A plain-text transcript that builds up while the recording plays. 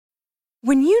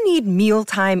When you need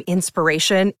mealtime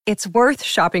inspiration, it's worth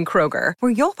shopping Kroger,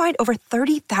 where you'll find over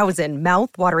 30,000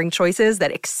 mouth-watering choices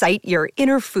that excite your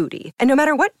inner foodie. And no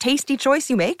matter what tasty choice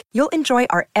you make, you'll enjoy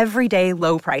our everyday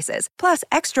low prices, plus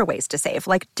extra ways to save,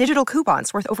 like digital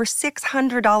coupons worth over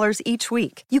 $600 each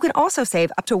week. You can also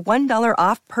save up to $1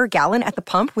 off per gallon at the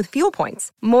pump with fuel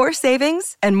points. More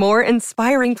savings and more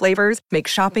inspiring flavors make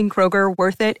shopping Kroger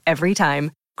worth it every time.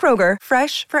 Kroger,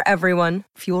 fresh for everyone.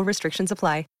 Fuel restrictions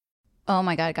apply. Oh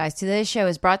my God, guys. Today's show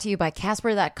is brought to you by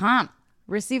Casper.com.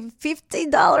 Receive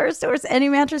 $50 towards any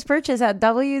mattress purchase at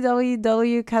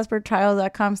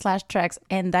www.caspertrial.com/Trex.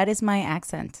 And that is my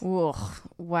accent. Ooh,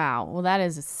 wow. Well, that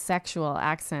is a sexual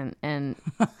accent. And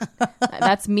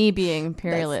that's me being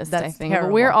imperialist, that's I think. terrible.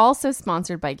 But we're also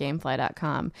sponsored by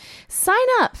Gamefly.com. Sign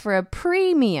up for a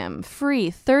premium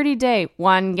free 30-day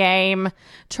one game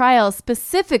trial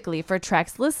specifically for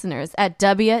Trex listeners at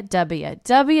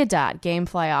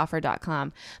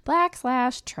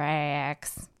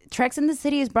www.gameflyoffer.com/Trex. Trex in the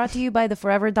City is brought to you by the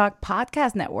Forever Dog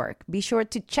Podcast Network. Be sure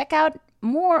to check out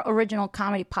more original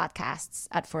comedy podcasts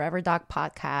at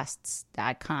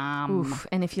foreverdogpodcasts.com. Oof.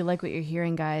 And if you like what you're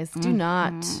hearing, guys, do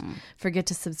not forget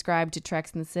to subscribe to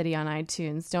Trex in the City on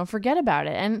iTunes. Don't forget about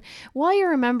it. And while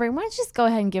you're remembering, why don't you just go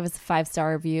ahead and give us a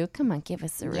 5-star review? Come on, give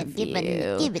us a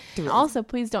review. Give it to us. Also,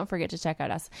 please don't forget to check out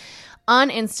us on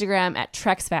Instagram at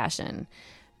TrexFashion.com.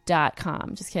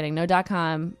 Just kidding. No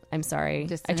 .com. I'm sorry.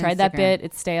 Just I an tried that Instagram. bit.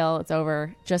 It's stale. It's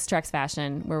over. Just Trex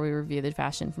Fashion, where we review the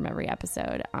fashion from every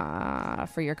episode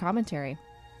for your commentary.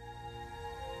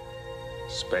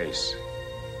 Space,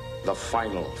 the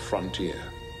final frontier.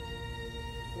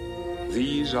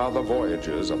 These are the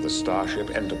voyages of the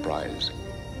Starship Enterprise.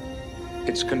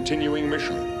 Its continuing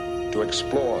mission to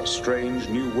explore strange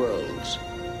new worlds,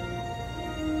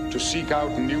 to seek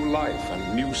out new life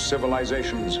and new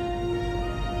civilizations,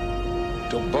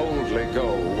 to boldly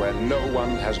go where no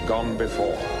one has gone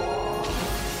before.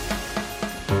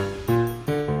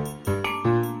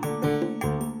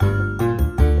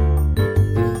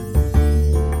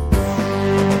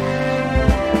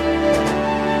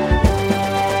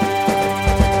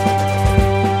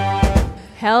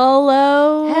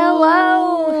 Hello.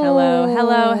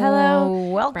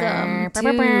 Welcome to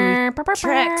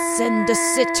Trex in the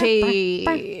City.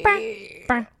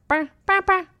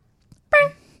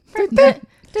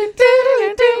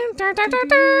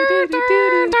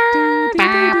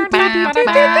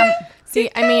 See,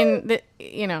 I mean,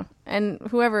 and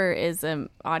whoever is an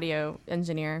audio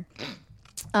engineer,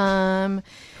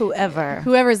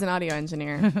 whoever's an audio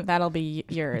engineer, that'll be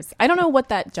yours. I don't know what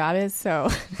that job is, so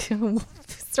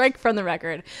strike from the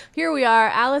record. Here we are,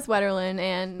 Alice Wetterlin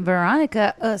and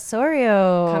Veronica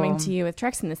Osorio. coming to you with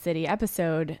Trex in the City,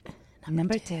 episode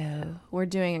number 2. We're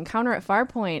doing Encounter at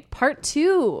Farpoint, part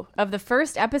 2 of the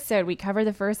first episode. We cover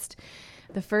the first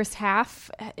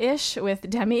half-ish with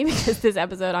Demi because this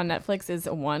episode on Netflix is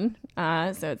 1,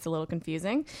 so it's a little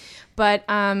confusing. But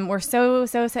we're so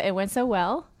it went so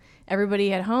well.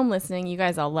 Everybody at home listening, you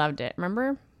guys all loved it.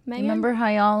 Remember, Megan? Remember how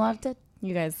y'all loved it?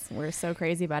 You guys were so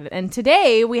crazy about it. And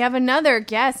today we have another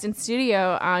guest in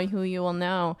studio who you will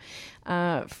know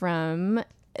from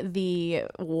the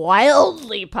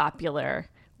wildly popular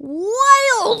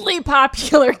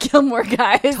Gilmore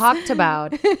Guys. Talked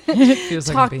about. Feels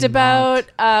like I'm Talked being about.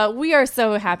 mocked. We are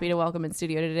so happy to welcome in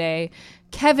studio today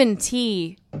Kevin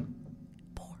T.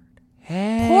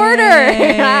 Hey. Porter.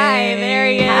 Hi, there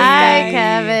he is. Hi,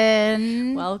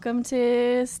 Kevin. Welcome to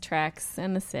Trex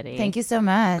in the City. Thank you so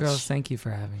much. Girls, thank you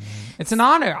for having me. It's an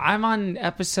honor. I'm on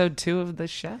episode 2 of the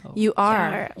show. You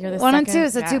are. You're the 1 and 2 second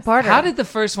is a guest. 2-parter. How did the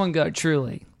first one go,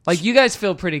 truly? Like, you guys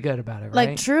feel pretty good about it, right?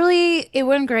 Like, truly, it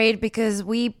went great because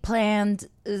we planned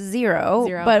zero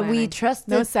but we planning. trusted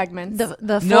No segments. the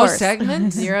no force.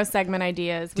 segments? 0 segment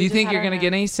ideas. Do you think you're going to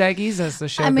get any seggies as the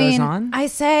show I mean, goes on? I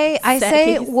say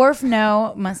Seggies. Worf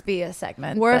no must be a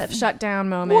segment. Worf but- shutdown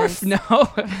moment? Worf, no.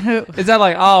 Is that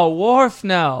like, oh, Worf,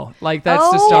 no? Like, that's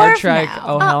the Oh, Star Worf, Trek, no.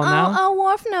 oh, hell no? Oh,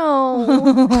 Worf, no.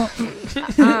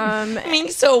 Being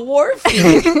so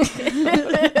Worfy.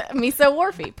 Me so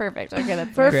Worfy. Perfect. Okay,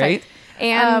 that's perfect. Great.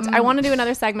 And I want to do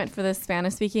another segment for the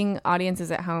Spanish-speaking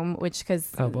audiences at home, which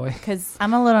because Oh, boy.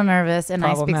 I'm a little nervous and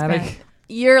I speak Problematic. Spanish.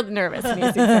 you're nervous when you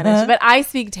speak Spanish, but I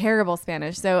speak terrible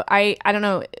Spanish. So I don't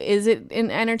know. Is it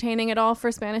entertaining at all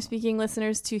for Spanish-speaking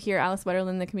listeners to hear Alice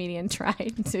Wetterlin, the comedian, try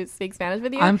to speak Spanish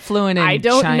with you? I'm fluent in I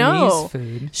don't Chinese know.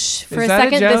 food. Shh, for a that a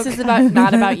second, joke? this is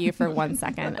not about you for 1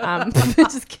 second.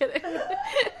 Just kidding.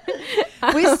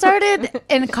 We started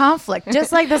in conflict,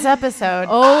 just like this episode.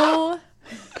 Oh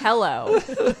Hello.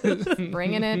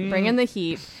 Bringing the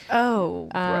heat. Oh,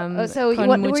 so con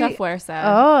what mucha were fuerza.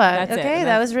 Oh, That's okay, it.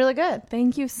 that was really good.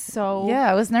 Thank you so. Yeah,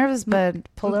 I was nervous, but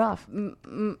pulled it off.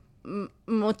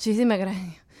 Muchísimas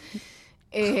gracias.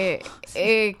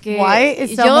 Que Why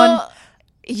is someone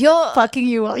yo fucking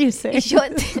you while you say? yo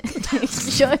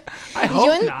I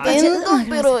hope not. entiendo,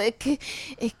 pero es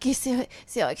que se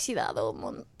ha oxidado un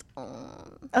montón.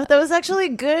 Oh, that was actually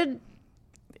good,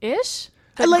 Ish.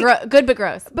 Like- Good but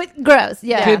gross. but gross.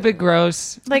 Yeah. Good but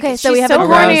gross. Like, Okay, so so we we have have so a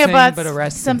horny arousing about but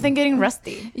arresting. something getting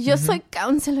rusty. Yo soy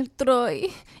Counselor Troy.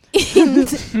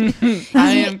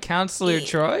 I am Counselor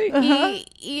Troy.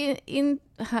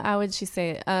 How would she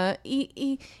say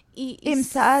it?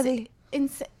 Inside.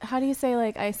 How do you say,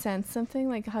 like, I sense something?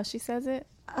 Like how she says it?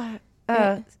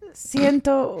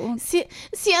 Siento.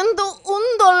 Siento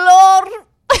un dolor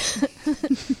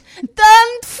tan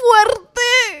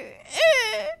fuerte.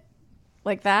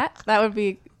 Like that? That would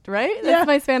be, right? That's Yeah.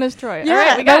 my Spanish Troy. Yeah, All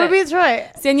right, we that got would it. be Troy.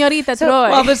 Señorita So- Troy.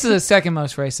 Well, this is the second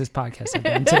most racist podcast I've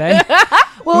done today.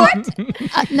 Well,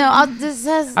 no, this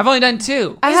has. Uh, I I've only done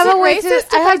 2. have it a way racist to.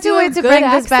 if I I have do to a way to good bring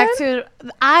this back accent?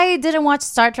 to. I didn't watch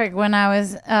Star Trek when I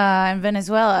was in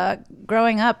Venezuela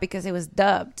growing up because it was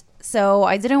dubbed. So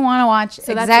I didn't want to watch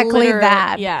So that's exactly literal-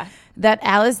 that. yeah. That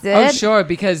Alice did. Oh, sure,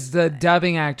 because the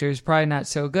dubbing actor is probably not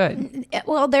so good.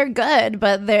 Well, they're good,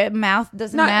 but their mouth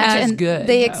doesn't Not match, as and good,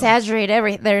 they though. exaggerate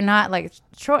everything. They're not like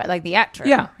Troy, like the actor.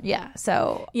 Yeah. yeah.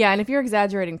 So Yeah, and if you're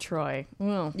exaggerating Troy,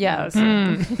 well, yeah.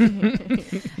 Hmm.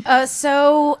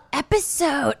 So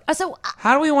episode. So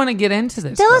How do we want to get into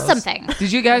this? Tell us girls? something.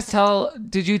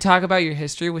 Did you talk about your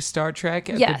history with Star Trek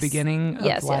at Yes. the beginning of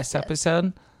Yes, last yes.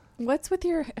 episode? what's with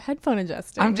your headphone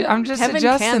adjusting? I'm just Kevin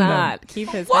adjusting them. cannot keep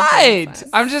his What? headphones on.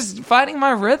 I'm just finding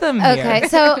my rhythm here. okay,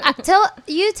 so tell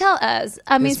us.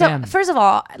 I mean, Yes, so ma'am. first of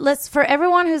all, let's for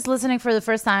everyone who's listening for the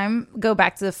first time, go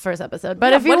back to the first episode.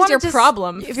 But Yeah, if you what is want your to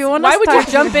problem? if you want, why would you start,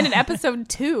 jump in at episode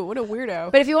 2? What a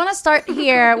weirdo. But if you want to start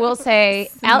here, we'll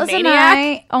say Alice and Maniac.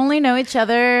 I only know each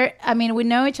other. I mean, we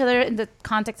know each other in the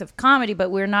context of comedy, but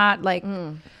we're not like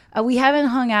we haven't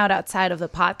hung out outside of the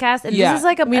podcast. And Yeah. this is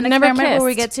like We've an never experiment where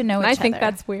we kissed. get to know And each I other. think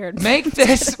that's weird. Make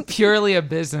this purely a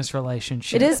business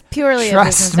relationship. it is purely a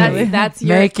Trust business. me. relationship. That's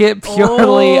your Make it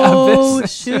purely a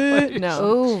business. shit. No.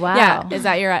 Oh wow! Yeah, is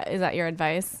that your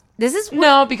advice? This is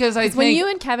No, because I think When you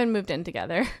and Kevin moved in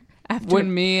together. After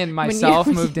when me and myself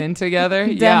moved in together,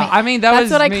 yeah. Demi. I mean, that that's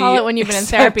was what I me call it when you've been in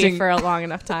therapy accepting- for a long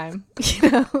enough time.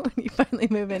 You know, when you finally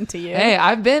move into you. Hey,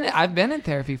 I've been in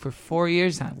therapy for 4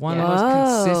 years now. One of the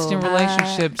most consistent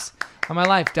relationships of my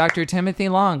life. Dr. Timothy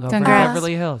Long over in Congrats.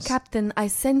 Beverly Hills. Captain, I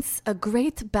sense a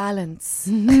great balance.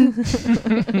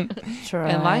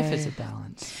 And life is a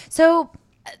balance. So,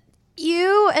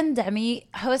 you and Demi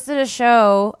hosted a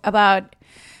show about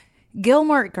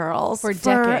Gilmore Girls For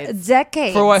decades.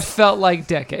 decades. For what felt like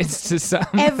decades to some.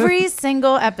 Every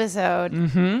single episode,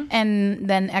 Mm-hmm. and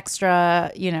then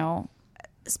extra,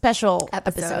 special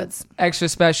episodes. Extra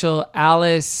special,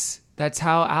 Alice. That's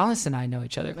how Alice and I know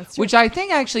each other. That's true. Which I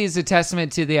think actually is a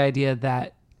testament to the idea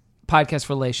that podcast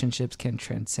relationships can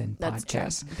transcend That's true,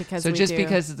 podcasts. because so we just do.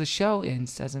 because the show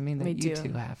ends doesn't mean that We you do.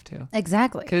 two have to.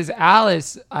 Exactly. Because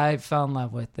Alice, I fell in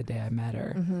love with the day I met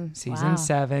her. Season Wow.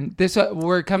 7.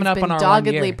 We're coming up Been on our 1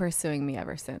 doggedly year. pursuing me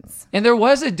ever since. And there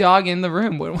was a dog in the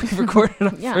room when we recorded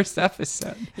our Yeah. first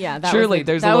episode. Yeah, that Surely was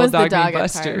there's that a little was the dog named dogged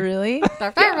Buster. part. Really?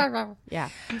 Yeah.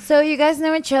 So you guys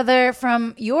know each other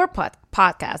from your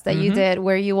podcast that Mm-hmm. you did,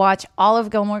 where you watch all of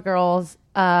Gilmore Girls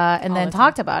and then the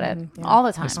talked about it Yeah. all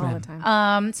the time. Yes, All ma'am. the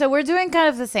time. So we're doing kind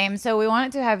of the same. So we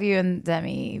wanted to have you and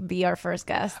Demi be our first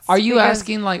guests. Are you because-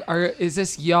 asking is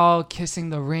this y'all kissing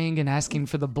the ring and asking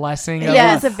for the blessing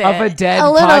Yes, of, a of a bit. dead A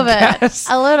little bit. podcast?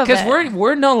 A little Because bit.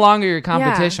 we're no longer your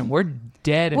competition. We're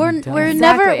dead. We're and done. we're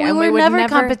Exactly, never and we we were would never never-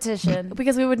 competition.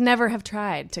 Because we would never have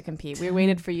tried to compete. We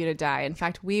waited for you to die. In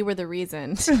fact, we were the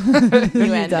reason you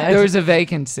ended. There was a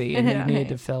vacancy and Yeah. you needed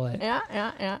to fill it.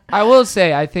 Yeah. I will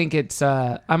say, I think it's.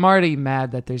 I'm already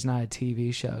mad that there's not a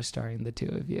TV show starring the two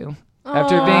of you.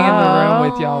 After being in the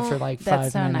room with y'all for like 5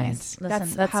 That's so minutes. nice. Listen,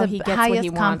 That's, that's how the he gets highest what he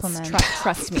wants. compliment.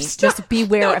 Trust me. Just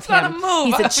beware of That's not him. a move.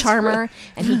 He's a That's charmer,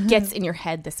 and he gets in your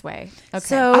head this way. Okay.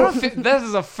 So I don't feel, this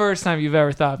is the first time you've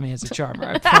ever thought of me as a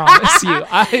charmer. I promise you.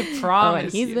 I oh, promise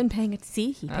and he's you. been paying it.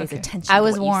 See, he pays Okay. attention. I to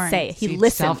was what warned. You say. He See,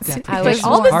 listens. self-deprecation Like, is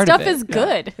all this part of stuff it. is Yeah.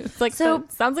 good. It's like So-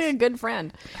 sounds like a good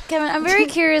friend. Kevin, I'm very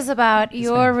curious about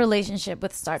your ma'am. relationship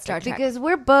with Star Star Trek, Trek. because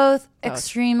we're both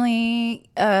extremely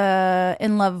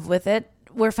in love with it.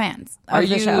 We're fans of Are the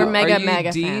you- show. We're Are mega you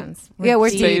mega deep? fans. Yeah, we're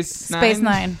deep. deep. Space Space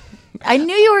Nine? Nine. I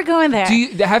knew you were going there.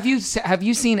 Have you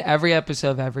seen every episode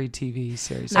of every TV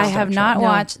series? I have not No,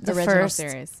 watched the original first.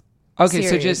 series. Okay,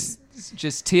 so series.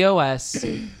 just TOS,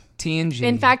 TNG.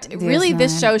 In fact, really,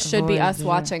 this show Nine should be us Voyager.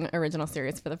 watching original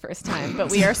series for the first time, but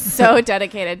we are so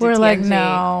dedicated to We're TNG. like,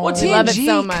 no. well, we love it TNG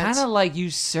so much. kind of like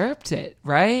usurped it,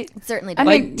 right? It certainly I does.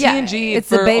 Like mean, yeah, TNG it's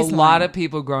the for a baseline. lot of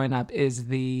people growing up is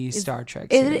the Star Trek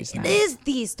series. It now. is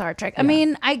the Star Trek. I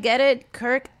mean, I get it,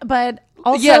 Kirk, but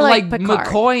also yeah, like, like Picard.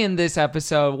 McCoy in this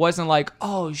episode wasn't like,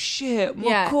 oh shit,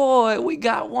 Yeah. McCoy, we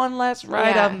got one last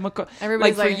ride Yeah. on McCoy.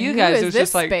 Everybody's like for like, you who guys, is it was this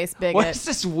just like, space bigot? what's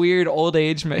this weird old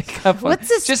age makeup? on? What's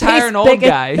this Just space hire an old bigot?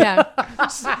 guy. Yeah.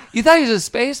 You thought he was a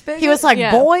space bigot? He was like,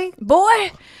 Yeah. boy. Boy,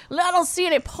 I don't see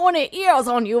any pointy ears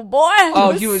on you, boy.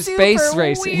 Oh, he was super space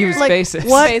racing. He was weird. spacist.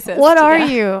 What? Spacist. What are Yeah.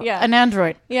 you? Yeah. An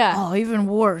android. Yeah. Oh, even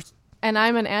worse. And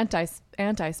I'm an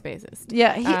anti-spacist.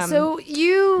 Yeah. So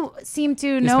you seem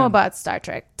to know ma'am. about Star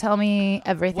Trek. Tell me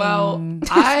everything. Well,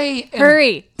 I am,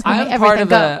 Hurry. Tell me I'm part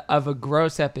everything. of a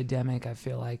gross epidemic. I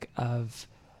feel like of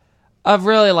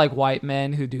really like white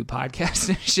men who do podcasts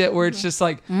and shit. Where it's just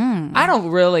like I don't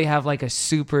really have like a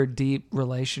super deep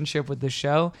relationship with the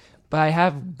show, but I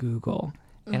have Google.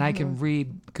 And I can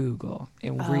read Google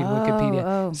and read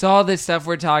Wikipedia. So all this stuff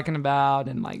we're talking about,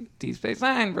 and like Deep Space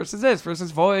Nine versus this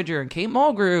versus Voyager, and Kate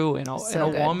Mulgrew, and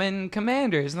a good. woman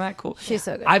commander. Isn't that cool? She's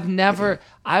so good.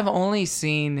 I've only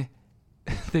seen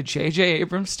the J.J.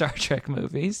 Abrams Star Trek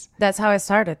movies. That's how I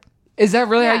started. Is that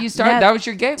really how you started? Yeah. That was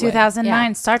your gateway? 2009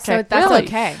 Yeah. Star So Trek. that's Really?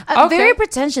 okay. Okay. Very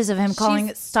pretentious of him calling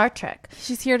She's- it Star Trek.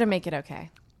 She's here to make it okay.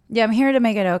 Yeah, I'm here to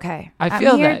make it okay. I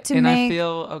feel I'm here that, to and I make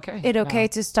feel okay. it okay now.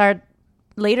 to start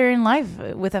later in life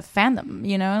with a fandom.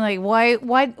 You know, like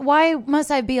why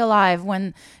must I be alive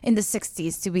when in the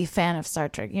 60s to be a fan of Star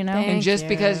Trek? You know, Thank And just you.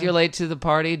 because you're late to the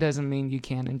party doesn't mean you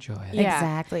can't enjoy it. Yeah.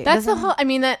 Exactly. That's the Doesn't- whole. I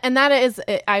mean, that is.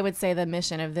 I would say the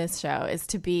mission of this show is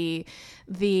to be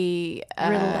the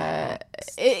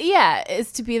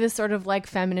is to be the sort of like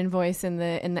feminine voice in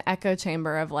the echo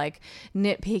chamber of like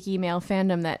nitpicky male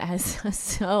fandom that has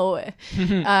so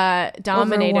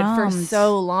dominated for Overwhelmed.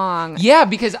 so long. Yeah,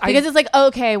 because Because it's like,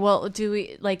 okay, well, do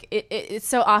we like it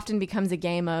so often becomes a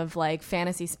game of like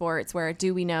fantasy sports where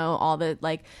do we know all the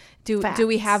like do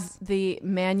we have Facts. the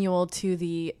manual to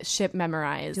the ship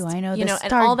memorized? Do I know you the know,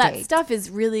 and all that start date? stuff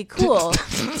is really cool,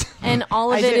 and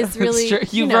all of it is really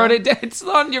you know, wrote it down. It's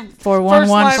on your first 411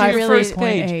 line of your first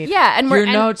page. 5.8. Yeah, and Your we're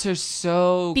and notes are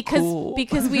so because cool.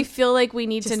 because we feel like we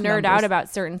need to Just nerd numbers. out about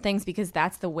certain things because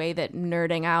that's the way that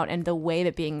nerding out and the way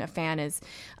that being a fan is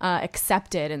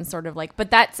accepted and sort of like, but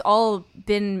that's all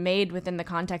been made within the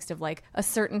context of like a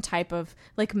certain type of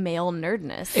like male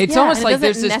nerdness. It's Yeah, almost and it like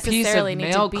there's doesn't this piece of necessarily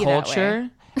need to male be that way. culture,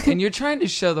 and you're trying to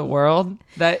show the world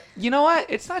that, you know what,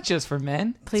 it's not just for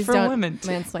men. Please it's for don't women too.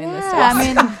 mansplain this to Yeah, us.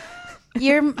 I mean,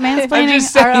 you're I'm mansplaining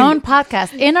just our saying. own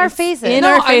podcast in our faces. in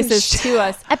No, our I'm faces sh- to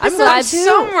us. Episode glad- I'm two.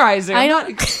 summarizing. I I'm don't- not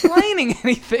explaining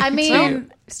anything. I to mean, you.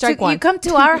 Strike one. You come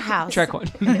to our house. Track one.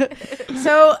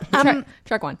 So,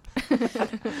 Track one.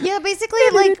 yeah, basically,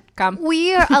 like Come.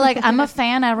 we are like I'm a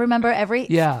fan. I remember every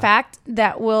Yeah. fact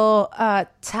that will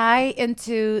tie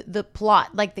into the plot,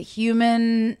 like the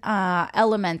human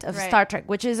element of Right. Star Trek,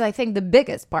 which is I think the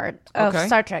biggest part of Okay.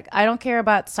 Star Trek. I don't care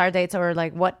about star dates or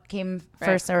like what came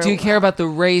first. Or Do you care about the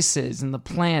races and the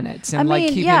planets and I like mean,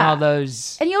 keeping yeah. all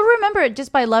those? And you'll remember it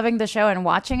just by loving the show and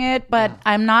watching it. But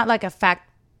I'm not like a fact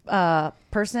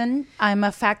person. I'm a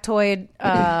factoid,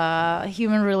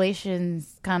 human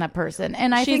relations kind of person.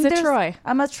 And I She's think a there's- Troy.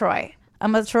 I'm a Troy.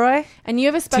 I'm a Troy. And you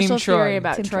have a special Troy. theory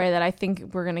about Team Troy that I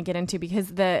think we're going to get into because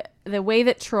the way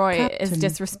that Troy is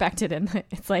disrespected and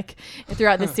it's like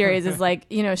throughout the series is like,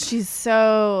 you know, she's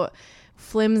so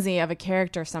flimsy of a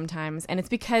character sometimes, and it's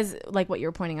because like what you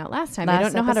were pointing out last time, they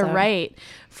Last don't know how to episode. write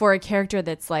for a character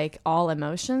that's like all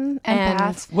emotion. And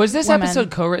Empath. Was this woman. episode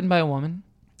co-written by a woman?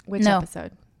 which No.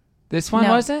 episode? This one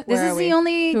No. was it? This Where is are the we?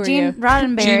 only Who are Gene you?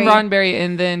 Roddenberry. Gene Roddenberry,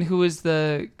 and then who was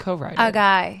the co-writer? A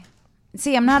guy.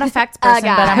 See, I'm not a facts person,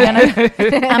 but guy. I'm gonna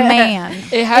a man.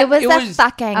 It had. was it a was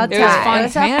fucking It was guy.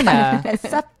 Fontana. It's a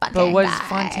fucking But was guy.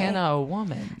 Fontana a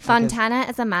woman? Fontana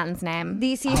is a man's name.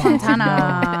 DC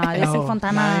Fontana. DC No,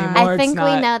 Fontana. not anymore. I it's think we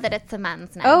not. know that it's a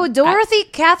man's name. Oh, Dorothy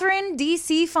Catherine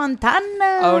DC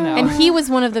Fontana. Oh, no. And he was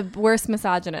one of the worst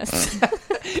misogynists.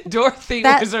 Dorothy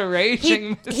That- was a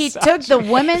raging. He took the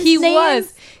women's He names.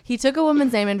 was. He took a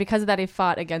woman's name, and because of that, he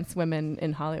fought against women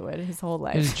in Hollywood his whole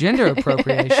It was life. gender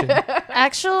appropriation.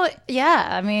 Actually, yeah.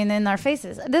 I mean, in our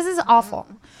faces. This is awful.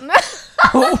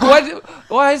 What?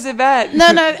 Why is it bad?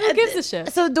 No, no. Who gives a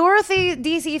shit? So Dorothy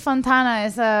DC Fontana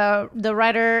is the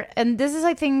writer, and this is,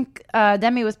 I think,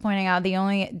 Demi was pointing out the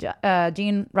only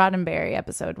Gene Roddenberry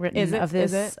episode written Is it? of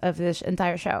Is this it? of this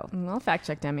entire show. I'll fact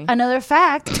check Demi. Another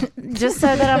fact, just so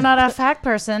that I'm not a fact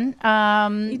person.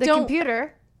 The don't-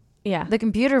 computer Yeah. the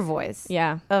computer voice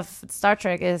Yeah. of Star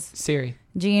Trek is Siri.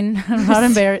 Gene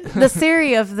Roddenberry. The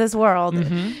Siri of this world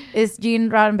is Gene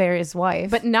Roddenberry's wife.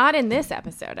 But not in this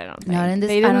episode, I don't think. Not in this-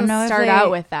 They I didn't don't know if start they-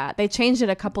 out with that. They changed it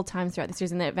a couple times throughout the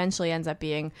series, and it eventually ends up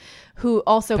being who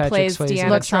also Patrick plays Swayze. Deanna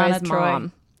Lwaxana Troy's Troy.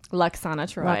 mom. Lwaxana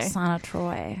Troy. Lwaxana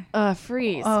Troy.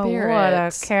 Free Oh, spirit. what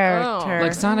a character.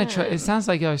 Lwaxana Troy. It sounds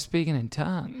like y'all are speaking in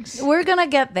tongues. We're gonna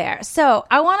get there. So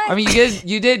I want to. I mean,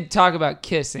 you did talk about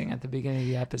kissing at the beginning of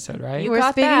the episode, right? You we're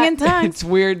got speaking that. in tongues. It's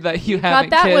weird that you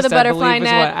haven't that kissed. with a butterfly I believe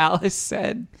is net. what Alice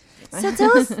said. So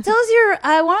tell us your.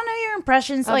 I want to know your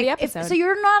impressions. Of Like, the if, episode. so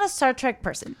you're not a Star Trek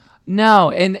person. No,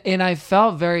 and I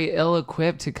felt very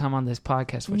ill-equipped to come on this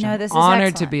podcast, which No, I'm this is honored to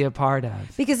excellent. be a part of.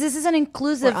 Because this is an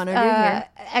inclusive, We're honored you're here.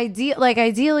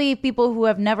 Ideally, people who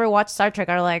have never watched Star Trek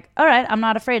are like, all right, I'm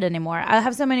not afraid anymore. I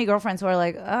have so many girlfriends who are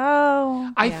like,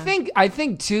 oh, I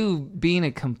think too, being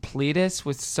a completist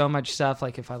with so much stuff.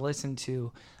 Like if I listen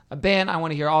to a band, I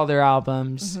want to hear all their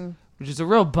albums. Which is a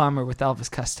real bummer with Elvis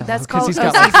Costello That's because he's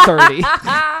called- got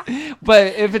like 30.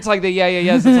 But if it's like the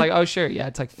yeahs, it's like, oh sure, yeah,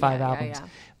 it's like 5 Yeah, albums. yeah.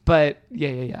 But yeah.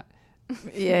 yeah.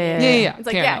 It's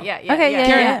like, Karen, yeah. Okay, yeah,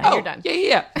 Karen, yeah. oh, You're done.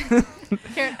 Yeah.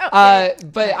 Karen, oh,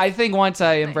 But I think once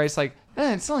I embrace like,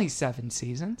 it's only 7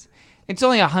 seasons. It's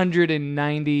only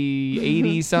 190,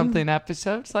 80 something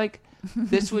episodes. Like,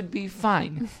 this would be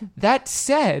fine. That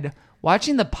said,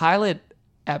 watching the pilot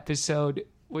episode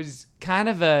was kind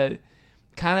of a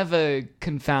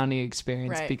confounding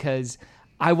experience Right. because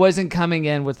I wasn't coming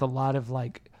in with a lot of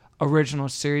like original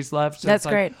series love. So That's it's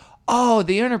like, great. oh,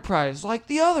 the Enterprise, like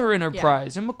the other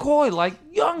Enterprise, and McCoy, like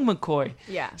young McCoy.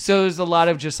 Yeah. So it was a lot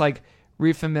of just like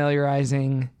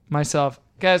refamiliarizing myself.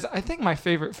 Guys, I think my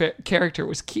favorite character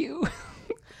was Q.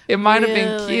 It might have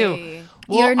been Q. Really?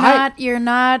 Well, You're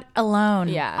not alone.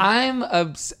 Yeah.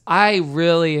 I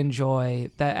really enjoy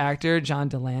that actor, John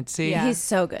Delancey. Yeah. He's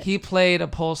so good. He played a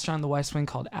pollster on The West Wing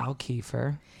called Al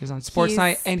Kiefer. He was on Sports He's-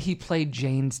 Night, and he played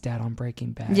Jane's dad on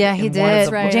Breaking Bad. Yeah, he in one of did.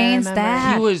 the Right, books. Jane's I remember.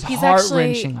 dad. He was He's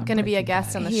heart-wrenching actually going to be a Breaking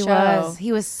guest Bad. on the He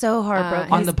show. was so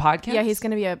heartbroken. On the podcast? Yeah, he's going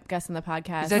to be a guest on the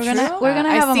podcast. Is that We're gonna- true? we're gonna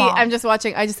have I him see. all. I'm just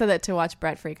watching. I just said that to watch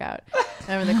Brett freak out.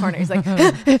 I'm in the corner. He's like,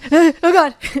 oh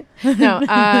God. No.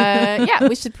 Yeah,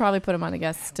 we should probably put him on a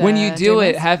guest. When you do doing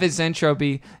it, this. have his intro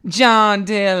be John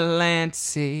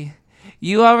Delancey.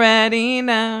 You already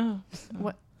know.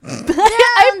 What?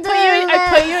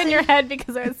 I put you in your head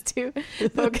because I was too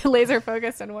laser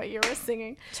focused on what you were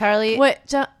singing. Charlie. What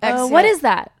XCX. is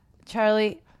that?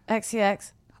 Charlie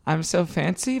XCX. I'm So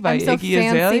Fancy by I'm so Iggy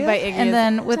fancy Azalea. by Iggy. And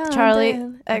then with John Charlie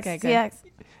Okay, good. XCX.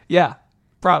 Yeah,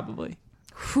 probably.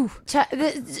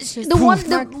 The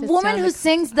woman who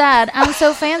sings that "I'm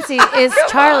So Fancy" is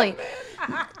Charlie.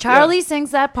 Charlie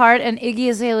sings that part, and Iggy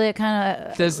Azalea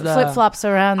kind Does of the- flip flops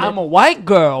around I'm it. a white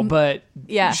girl, but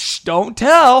Yeah. shh, don't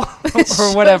tell,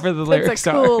 or whatever the lyrics It's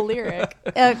a are. cool lyric.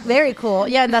 Very cool.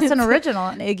 Yeah, that's an original,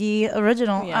 an Iggy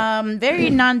original. Yeah. Very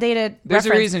non-dated. There's a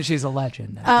reference. reason she's a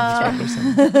legend. I think that's what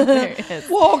we're saying. There it is.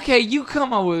 Well, okay, you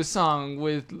come up with a song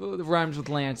with rhymes with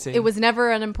Lansing. It was never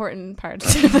an important part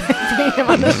to bring him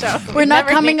on the show. We're not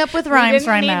coming up with rhymes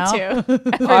right now.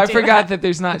 I forgot that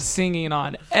there's not singing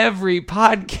on every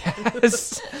podcast.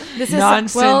 This is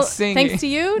Nonsense well, singing. thanks to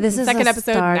you. This is second a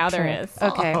episode. Star Now Trek. there is.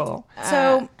 Okay. Oh.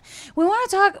 So we want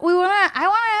to talk. I want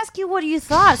to ask you what you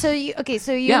thought. So you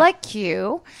Yeah. like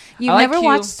Q. You've I like never Q.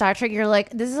 watched Star Trek. You're like,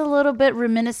 this is a little bit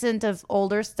reminiscent of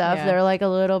older stuff. Yeah. They're like a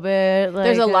little bit. Like,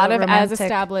 There's a lot of romantic. as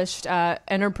established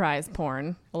Enterprise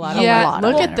porn. A lot Yeah. of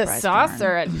look of at the Enterprise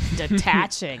saucer and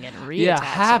detaching and reattaching. Yeah,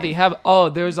 happy. Oh,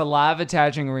 there's a lot of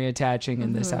attaching and reattaching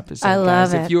in this episode. I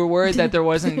love guys. it. If you were worried that there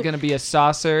wasn't going to be a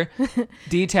saucer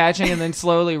detaching and then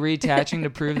slowly reattaching to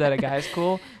prove that a guy's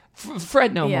cool,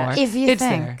 fret no Yeah. more. If you it's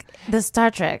think there. the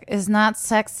Star Trek is not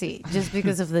sexy just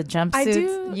because of the jumpsuits,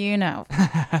 do- you know.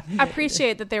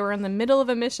 Appreciate that they were in the middle of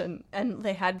a mission and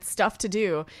they had stuff to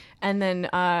do, and then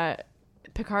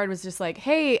Picard was just like,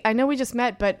 "Hey, I know we just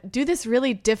met, but do this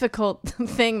really difficult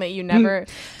thing that you never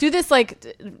do. This like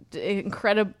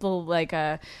incredible like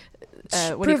what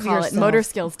do you Prove call yourself. it? Motor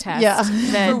skills test. Yeah.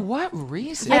 For That, what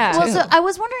reason? Yeah. Well, too? so I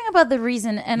was wondering about the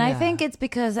reason, and I Yeah. think it's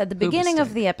because at the beginning of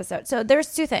Hoobastank. the episode, so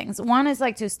there's two things. One is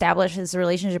like to establish his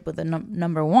relationship with the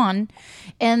number one,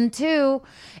 and two,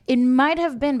 it might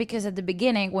have been because at the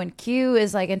beginning when Q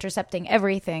is like intercepting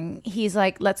everything, he's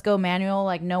like, "Let's go manual,"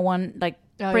 like no one like.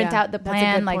 Oh, print yeah. out the That's a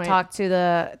plan, good like point. talk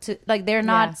to like they're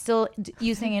not Yeah. still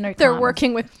using intercom. they're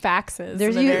working with faxes. They're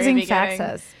in the very using beginning,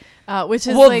 faxes. which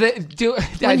is well, when did,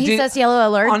 When he says yellow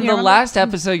alert on you the remember? last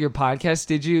episode of your podcast,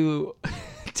 did you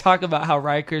talk about how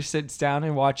Riker sits down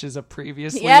and watches a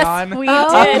previously Yes, on we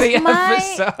of did. the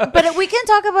episode. But we can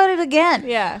talk about it again.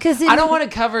 Yeah. Because I don't want to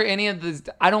cover any of this.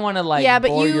 I don't want to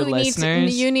bore your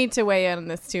listeners. you need to weigh in on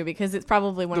this too, because it's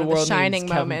probably one The of the world shining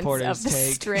needs Kevin moments Porter's of the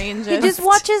take. strangest. he just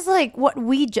watches like what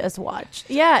we just watched.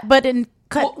 Yeah. But in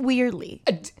cut weirdly.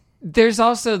 There's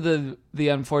also the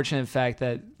unfortunate fact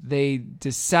that they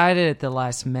decided at the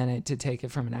last minute to take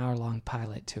it from an hour-long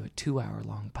pilot to a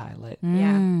 2-hour-long pilot.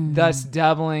 Yeah. Thus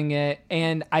doubling it.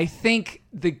 And I think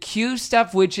the Q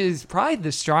stuff, which is probably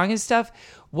the strongest stuff,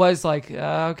 was like,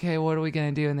 okay, what are we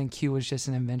going to do? And then Q was just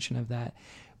an invention of that.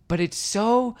 But it's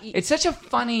such a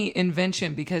funny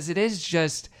invention because it is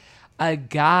just a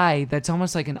guy that's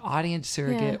almost like an audience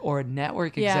surrogate or a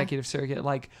network executive surrogate.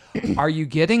 Like, are you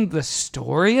getting the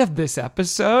story of this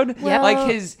episode? Well-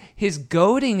 Like his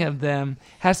goading of them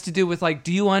has to do with like,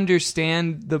 do you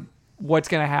understand what's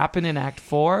going to happen in Act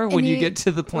 4 when you get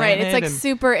to the planet? Right. It's like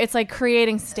super. It's like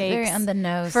creating stakes Very on the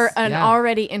nose. for an Yeah.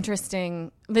 already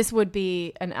interesting. This would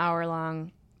be an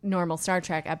hour-long normal Star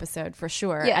Trek episode for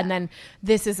sure. Yeah. And then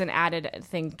this is an added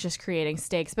thing, just creating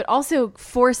stakes, but also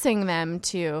forcing them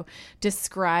to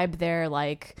describe their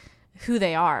like who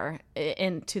they are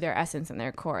into their essence and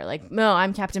their core. Like, no,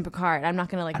 I'm Captain Picard. I'm not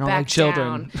going to like don't back like children.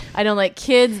 down. I don't like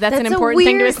kids. That's an That's a important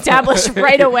thing to weird- establish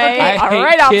right away, I hate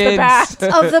right off the kids. bat.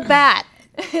 Of the bat.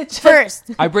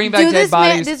 First. I bring back Do dead this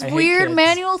bodies. this I hate weird kids.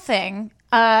 manual thing.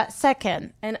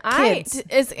 Second. And Kids.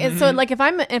 so like if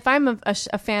I'm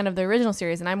a fan of the original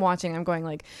series and I'm watching, I'm going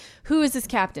like, who is this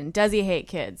captain? Does he hate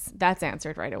kids? That's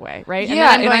answered right away, right? Yeah,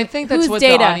 then I'm and I think that's who's what the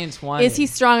Data? audience wanted. Is he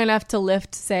strong enough to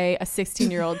lift, say, a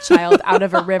 16-year-old child out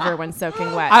of a river when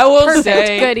soaking wet? I will Perfect.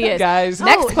 say, good he is. guys.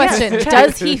 Next Oh, question: yes.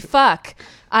 does he fuck?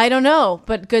 I don't know,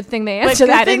 but good thing they answered good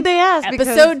that. thing in they asked, because-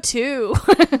 episode 2.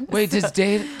 Wait, does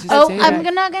Data?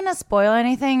 I'm not gonna spoil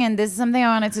anything, and this is something I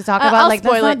wanted to talk about. I'll like,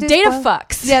 spoil let's it. not do Data spoil-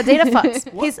 fucks. Yeah, Data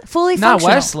fucks. He's fully Not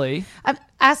functional. Wesley.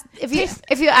 Ask if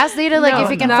you ask Data like No, if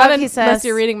he can not fuck, he unless says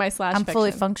you're reading my slash I'm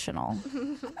fully fiction. functional,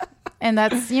 and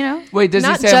that's Wait, does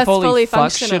Not he say I'm just fully fully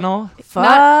functional? functional.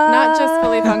 Not just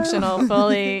fully functional,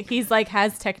 fully. He's like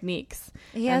has techniques.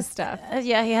 he and has stuff.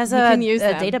 Yeah, he has He a can use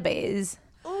them. database.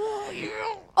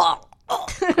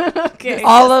 Okay.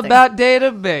 All about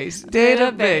database.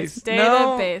 Database.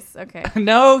 No, Database. Okay.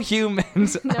 no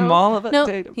humans. I'm all about No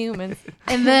database. humans.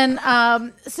 And then,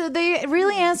 so they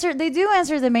really do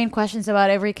answer the main questions about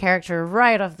every character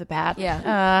right off the bat. Yeah.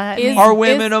 I mean, Are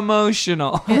women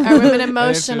emotional? Are women The answer is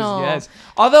emotional? yes.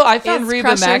 Although I found Is Reba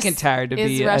Crusher- McEntire to is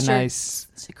be a Crusher- nice.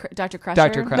 Dr. Crusher.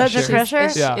 Dr. Crusher. Dr. Crusher?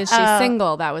 Is, Yeah. is she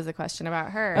single? That was a question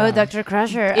about her. oh, Dr.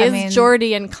 Crusher. Is I mean,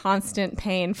 Geordi in constant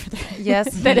pain for the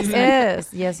Yes, that he is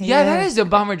is. Yes, he Yeah, is. that is a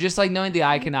bummer. Just like knowing the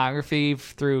iconography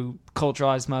through cultural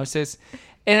osmosis.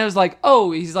 And it was like,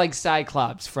 oh, he's like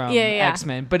Cyclops from Yeah, yeah.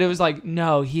 X-Men. But it was like,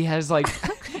 no, he has like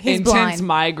He's intense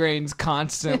blind. migraines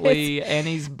constantly, and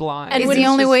he's blind. And It's when the it's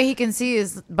only just- way he can see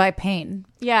is by pain.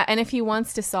 Yeah, and if he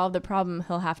wants to solve the problem,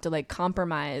 he'll have to like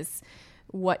compromise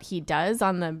what he does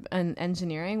on the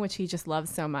engineering, which he just loves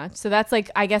so much. So that's like,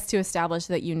 I guess, to establish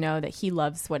that you know that he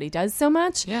loves what he does so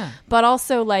much. Yeah. But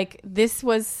also like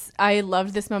I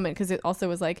loved this moment because it also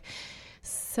was like,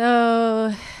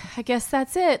 so I guess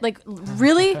that's it. Like,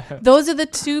 really? Those are the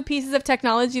two pieces of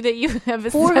technology that you have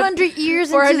 400 years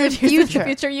into 400 the years into future. the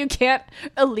future. You can't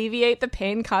alleviate the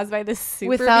pain caused by this super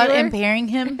Without viewer? impairing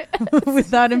him.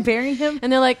 Without impairing him.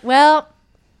 And they're like, well,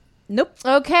 Nope.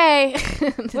 okay.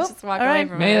 Just walk all away right.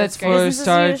 from Maybe it. that's It's great. for Business as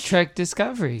Star usual. Trek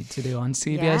Discovery to do on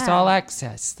CBS Yeah. All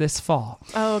Access this fall.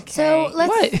 Okay. So let's.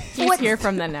 What? He's here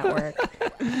from the network.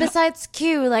 Besides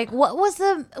Q, like, what's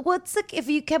the if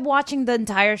you kept watching the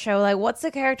entire show, like, what's the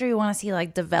character you want to see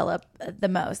like develop the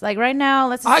most? Like right now,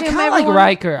 let's assume I kind of like everyone-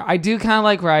 Riker. I do kind of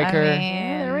like Riker.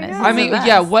 I mean,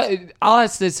 yeah. What? I'll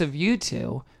ask this of you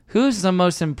two. Who's the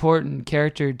most important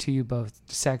character to you both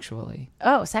sexually?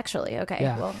 Oh, sexually. Okay.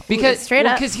 Yeah, Well, because straight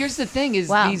up. Because here's the thing: is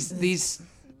Wow. these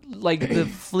like the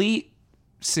fleet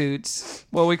suits?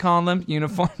 What we call them?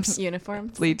 Uniforms.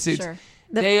 Uniforms. Fleet suits. Sure.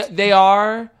 They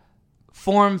are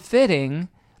form fitting,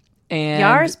 and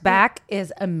Yar's back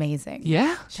is amazing.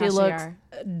 yeah. She Tasha looks Yar.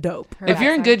 dope. If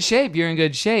you're in good shape, you're in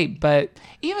good shape. But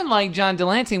even like John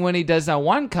Delancey, when he does that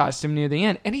one costume near the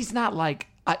end, and he's not like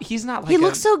He's not like He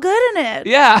looks so good in it.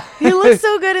 Yeah. He looks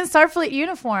so good in Starfleet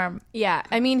uniform. Yeah,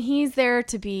 I mean, he's there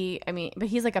to be. I mean, but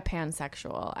he's like a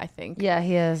pansexual, I think. Yeah,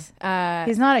 he is.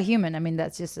 He's not a human. I mean,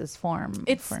 that's just his form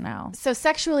It's for now. So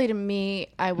sexually, to me,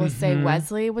 I will say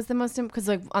Wesley was the most because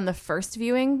like on the first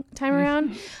viewing time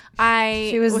around,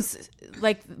 She was was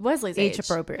like Wesley's age.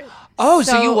 appropriate. Oh,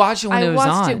 so you watched it when I it was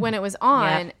watched on. it when it was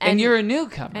on, Yeah. and you're a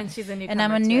newcomer. and she's a newcomer. And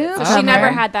I'm a to it. newcomer. So she never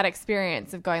Okay. had that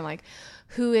experience of going like,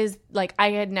 who is like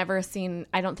I had never seen.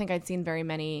 I don't think I'd seen very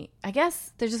many. I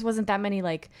guess there just wasn't that many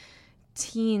like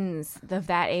teens of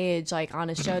that age like on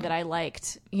a show that I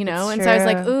liked, you know. It's and so I was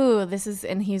like, true. ooh, this is,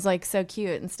 and he's like so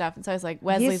cute and stuff. And so I was like,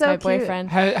 Wesley's so my cute. boyfriend.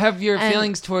 Have your And-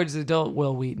 feelings towards adult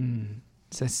Will Wheaton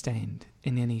sustained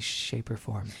in any shape or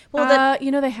form? Well, you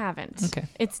know, they haven't. Okay.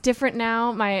 It's different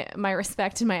now. My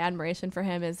respect and my admiration for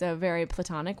him is a very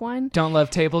platonic one. Don't Love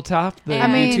Tabletop, the I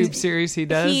mean, YouTube series he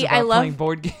does I about love- playing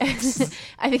board games.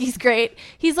 I think he's great.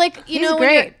 He's like, you He's know, when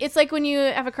great. it's like when you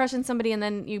have a crush on somebody and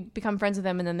then you become friends with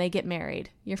them and then they get married.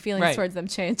 Your feelings Right. towards them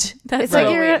change. That's It's like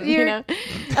Will your- Wheaton, you your- know.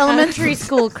 Elementary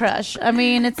school crush. I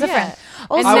mean, it's different. And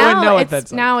Also, I wouldn't now know what it's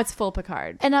that's like. now it's full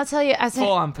Picard. and I'll tell you, as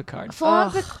Full on Picard. Full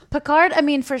on Picard, I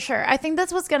mean, for sure. I think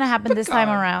that's what's going to happen this time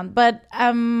around. But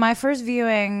my first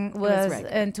viewing was Riker.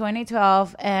 in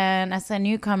 2012, and as a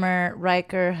newcomer,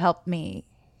 Riker helped me.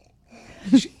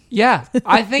 Yeah,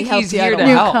 I think helped he's you here out to a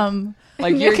help. Newcome.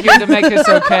 Like you're here to make us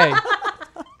okay.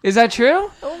 Is that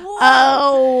true?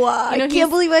 Oh, I know, he's-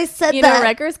 can't believe I said You know, that.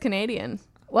 Riker's Canadian.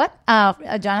 What?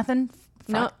 Jonathan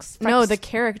Frakes? No, the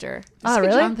character. Oh, Say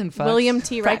really? Jonathan Frakes. William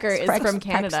T. Riker is Frakes, from Frakes.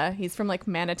 Canada. He's from like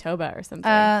Manitoba or something.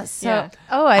 So,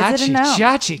 oh, I didn't know.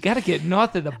 Chachi, got to get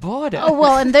north of the border. Oh,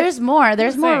 well, and there's more.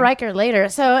 There's more Same. Riker later.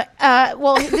 So,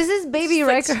 well, this is baby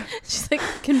Riker. She's like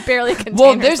can barely contain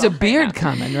Well, there's a herself right beard now.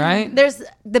 coming, right? There's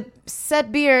the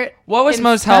set beard. What was in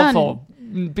most sun. helpful,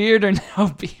 beard or no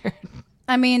beard?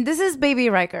 I mean, this is baby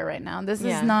Riker right now. This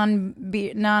Yeah. is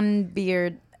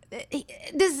non-beard.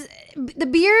 The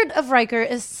beard of Riker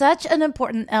is such an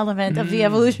important element of the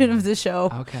evolution of the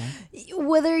show. Okay.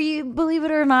 Whether you believe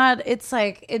it or not, it's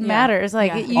like it matters.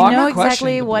 Like Yeah. you Oh, I'm know not questioning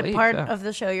exactly the what belief, part yeah. of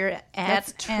the show you're at.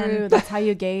 That's true. And, That's how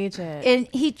you gauge it. and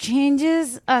he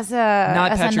changes as a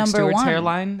Not as a Patrick number Stewart's one.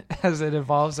 hairline as it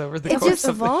evolves over the It course just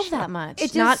of the evolved show. that much. It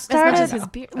just Not started as much as his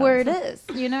beard. where it is.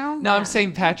 You know. No, I'm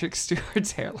saying Patrick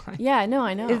Stewart's hairline. Yeah, no,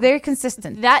 I know. It's very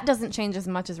consistent. That doesn't change as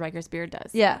much as Riker's beard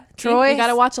does. Yeah, See? Troy. you got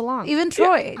to watch along. Even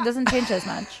Troy doesn't change as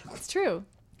much. It's true.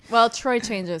 Well, Troy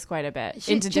changes quite a bit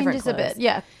She into different changes a clothes. bit.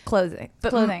 Yeah,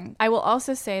 clothing. I will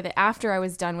also say that after I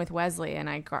was done with Wesley and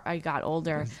I got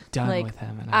older, Done like, with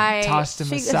him, and I tossed him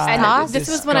she- aside. and and this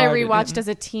was when I discarded rewatched him. as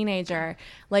a teenager,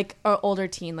 like or older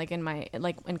teen, like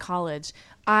in college.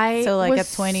 I So, like, was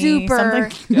at 20 super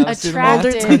something? Yeah, let's do the math.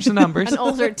 attracted. Crunch the numbers. An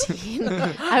older teen.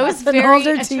 I was An very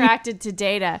older teen. attracted to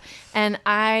Data, and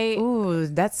I Ooh,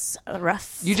 that's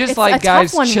rough. You just It's a like tough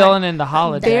guys one, chilling in the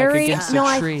holodeck very against no. a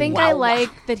I tree. think I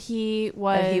liked that he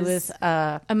was he was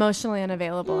emotionally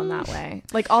unavailable in that way.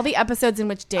 Like all the episodes in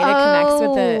which Data connects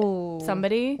with Oh.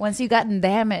 somebody. once you gotten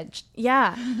damaged.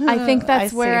 Yeah, I think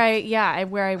that's I where see.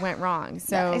 where I went wrong.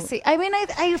 So I see. I mean,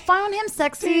 I found him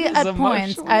sexy He is at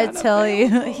points. emotionally I tell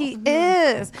you, he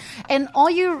is. And all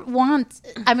you want,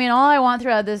 I mean, all I want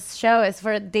throughout this show is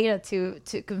for Data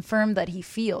to confirm that he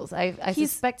feels. I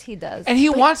suspect he does. And he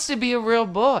wants to be a real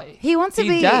boy. He wants to He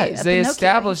be does. a They Pinocchio.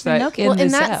 established that Pinocchio. in well, in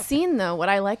this that ep. scene though, what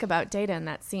I like about Data in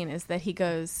that scene is that he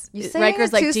goes. You're saying Riker's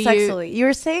it like, too "Do sexually.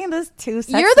 You're saying this too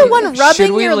sexually. You're the one rubbing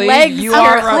Should we your leave? legs. You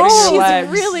are on her. rubbing your She's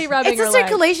legs. really rubbing It's a her legs.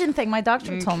 circulation thing. My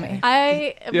doctor told me.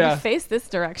 I am Yeah. going to face this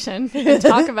direction and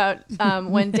talk about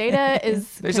when Data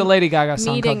is. There's a Lady Gaga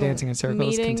song meeting, called Dancing in Circles.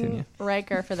 meeting Continue.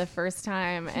 Riker for the first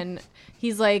time, and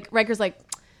he's like, Riker's like,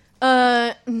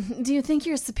 do you think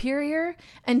you're superior?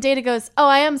 And Data goes, oh,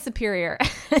 I am superior.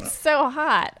 It's so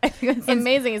hot. I think it's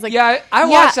amazing. He's like, Yeah, I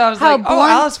watched. I was how like, oh,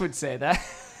 blunt- Alice would say that.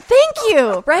 thank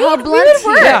you. Right? How We blunt would he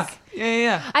work. is.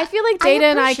 Yeah. I feel like Data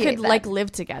and I appreciate could that. like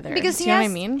live together. Because Do he you know has,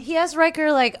 what I mean? he has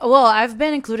Riker like, well, I've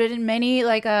been included in many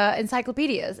like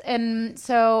encyclopedias, and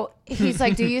so he's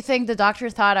like, do you think the doctor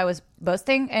thought I was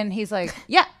boasting? And he's like,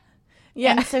 yeah.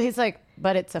 And so he's like,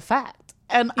 but it's a fact,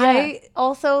 and I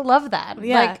also love that.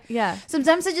 Yeah, like, yeah.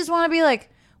 Sometimes I just want to be like,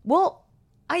 well,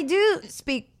 I do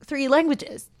speak 3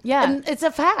 languages. Yeah. and it's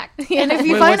a fact. And if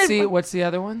you Wait, find what's it what's the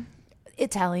other one?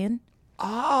 Italian.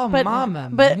 Oh, But Mamma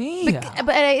but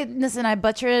Mia. listen, I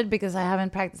butchered it because I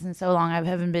haven't practiced in so long. I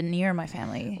haven't been near my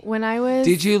family. When I was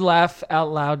Did you laugh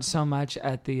out loud so much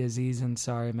at the Aziz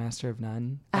Ansari Master of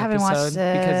None I haven't episode? watched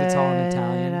it Because it's all in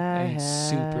Italian I and it's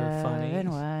super funny.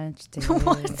 haven't watched it.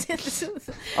 What?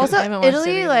 Also, I haven't watched it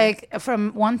Italy, either. like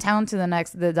from one town to the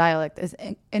next, the dialect is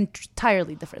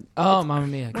entirely different. Oh, Mamma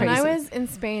Mia. When I Crazy. was in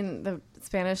Spain, the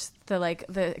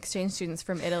exchange students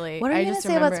from Italy. What are I you gonna just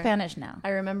say about remember- Spanish now? I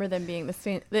remember them being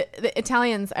the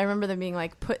Italians. I remember them being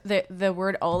like put the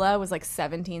word "hola" was like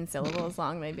 17 syllables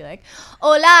long. They'd be like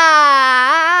 "hola."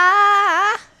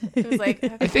 It was like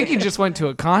I think you just went to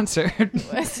a concert.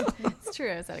 it's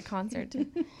true. I was at a concert.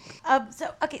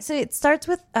 So it starts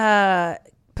with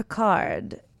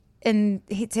Picard, and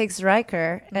he takes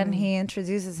Riker, and he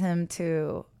introduces him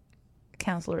to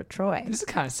Counselor Troy. This is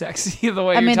kind of sexy the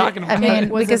way you're talking about I mean,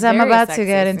 it. Was a because I'm very about to sexy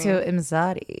get into scene.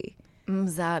 Imzadi.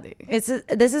 Mzadi. This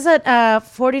is at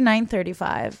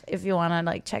 49:35. If you want to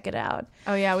like check it out,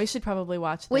 Oh yeah, we should probably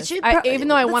watch this. we should Even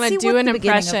though I want to do an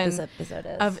impression of this episode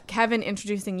is. of Kevin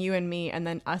introducing you and me, and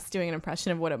then us doing an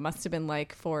impression of what it must have been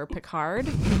like for Picard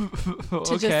to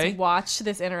Okay. just watch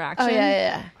this interaction. Oh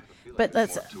yeah. But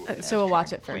let's. So we'll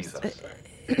watch it first.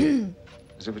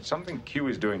 As if it's something Q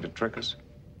is doing to trick us.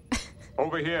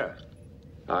 Over here.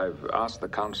 I've asked the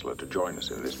counselor to join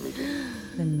us in this meeting.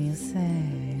 The music.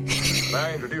 May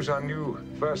I introduce our new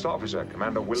first officer,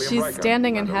 Commander William She's Riker.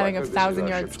 standing and Commander having a Riker, this is our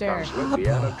 1,000-yard ship's stare. counselor,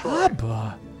 Deanna Troy.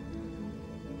 Abba.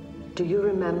 Do you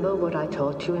remember what I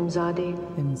taught you, Imzadi?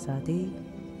 Imzadi.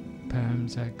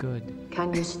 Perms are good.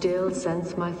 Can you still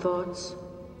sense my thoughts?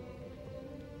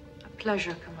 A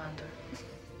pleasure, Commander.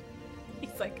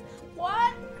 He's like,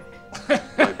 what?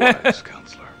 Likewise,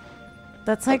 counselor.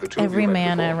 That's Like like the two of every you met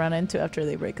man I before. run into after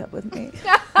they break up with me.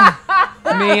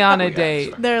 Me on a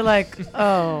date. They're like,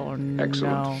 oh no.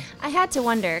 Excellent. I had to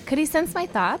wonder, could he sense my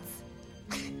thoughts?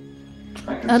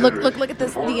 Look at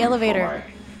this. The elevator.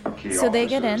 So they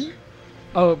get in.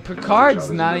 Oh, Picard's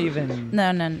not even.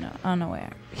 No, unaware.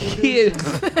 He is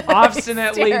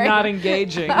obstinately Staring. not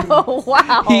engaging. Oh,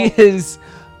 wow. He is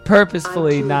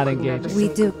purposefully I, too, not could never engaging. We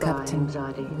say do, goodbye, Captain.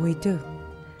 Imzadi. We do.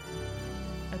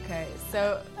 Okay,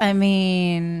 so I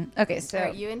mean, okay, so all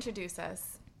right, you introduce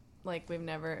us like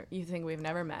you think we've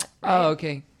never met. Oh, Right?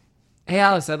 okay. Hey,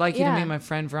 Alice, I'd like you to Yeah. meet my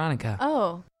friend Veronica.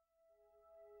 Oh,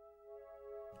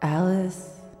 Alice,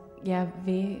 yeah,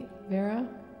 Vera?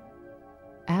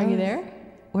 Alice, Are you there?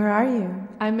 Where are you?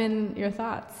 I'm in your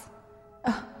thoughts.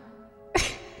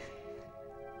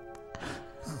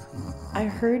 I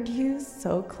heard you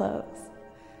so close.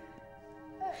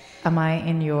 Am I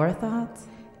in your thoughts?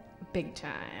 Big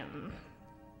time.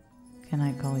 Can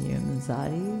I call you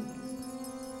Mzadi?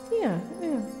 Yeah.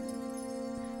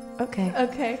 Okay.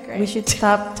 Okay, great. We should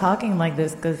stop talking like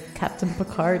this because Captain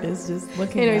Picard is just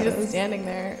looking You know, at he's just us. standing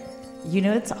there. You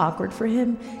know it's awkward for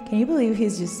him. Can you believe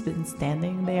he's just been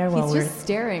standing there while He's we're just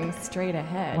staring straight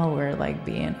ahead. like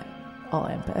being all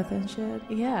empath and shit?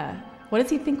 Yeah. What does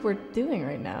he think we're doing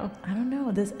right now? I don't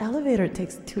know. This elevator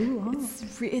takes too long.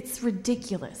 It's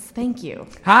ridiculous. Thank you.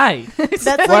 Hi.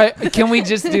 That's What, can we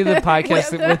just do the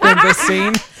podcast within this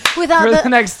scene without for the the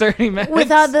next 30 minutes?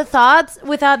 without the thoughts.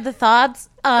 We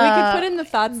could put in the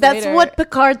thoughts That's later. what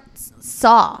Picard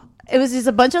saw. It was just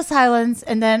a bunch of silence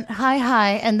and then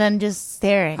hi, and then just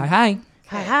staring. Hi.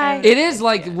 Hi. It is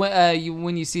like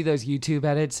when you see those YouTube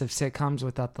edits of sitcoms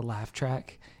without the laugh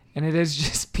track. And it is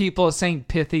just people saying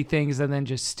pithy things and then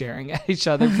just staring at each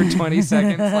other for 20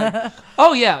 seconds. Like,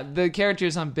 oh, yeah, the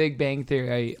characters on Big Bang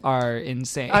Theory are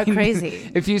insane. Are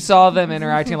crazy. If you saw them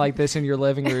interacting like this in your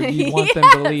living room, you'd want them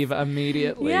to leave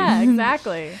immediately. Yeah,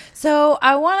 exactly. So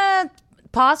I want to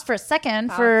pause for a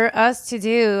second for us to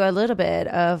do a little bit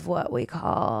of what we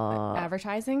call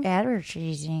Advertising?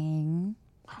 advertising.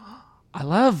 I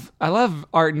love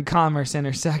art and commerce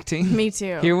intersecting. Me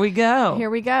too. Here we go. Here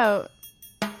we go.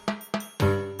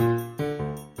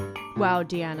 Wow,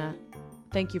 Deanna.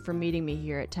 Thank you for meeting me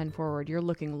here at 10 Forward. You're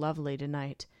looking lovely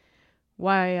tonight.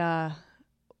 Why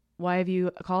have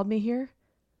you called me here?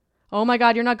 Oh my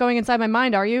God, you're not going inside my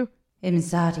mind, are you?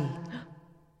 Imzadi,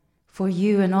 for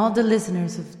you and all the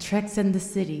listeners of Treks in the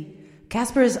City,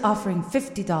 Casper is offering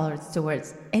 $50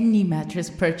 towards any mattress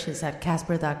purchase at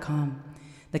Casper.com.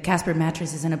 The Casper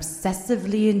mattress is an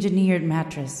obsessively engineered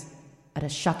mattress at a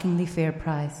shockingly fair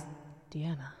price.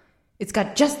 Deanna. It's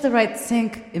got just the right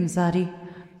sink, Imzadi.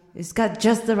 It's got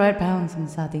just the right balance,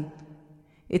 Imzadi.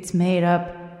 It's made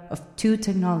up of two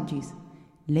technologies,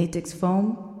 latex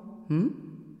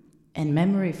foam and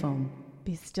memory foam,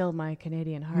 Be still, my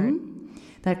Canadian heart.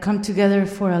 that come together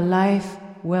for a life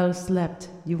well slept.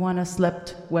 You want to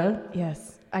slept well?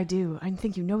 Yes, I do. I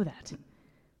think you know that.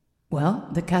 Well,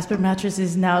 the Casper mattress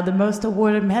is now the most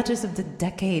awarded mattress of the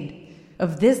decade.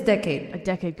 Of this decade. A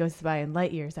decade goes by in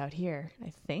light years out here,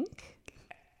 I think.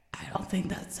 I don't think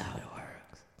that's how it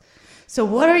works. So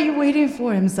what are you waiting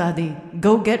for, Mzadi?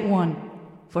 Go get one.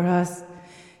 For us,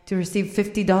 to receive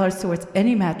 $50 towards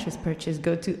any mattress purchase,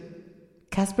 go to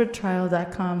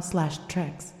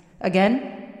CasperTrial.com/Trex.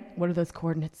 Again, What are those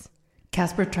coordinates?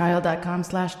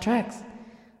 CasperTrial.com/Trex.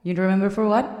 You remember for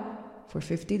what? For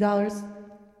 $50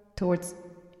 towards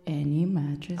any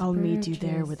mattress I'll meet you purchase.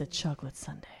 there with a chocolate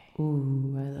sundae.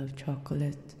 Ooh, I love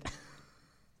chocolate.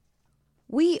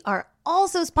 We are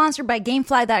also sponsored by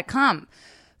Gamefly.com.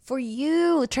 For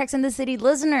you, Treks in the City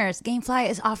listeners, Gamefly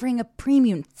is offering a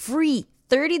premium free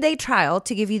 30-day trial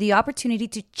to give you the opportunity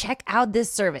to check out this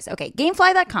service. Okay,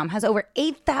 Gamefly.com has over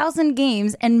 8,000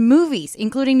 games and movies,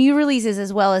 including new releases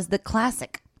as well as the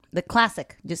classic,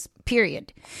 just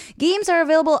period. Games are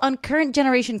available on current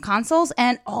generation consoles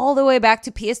and all the way back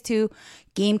to PS2,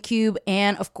 GameCube,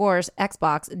 and of course,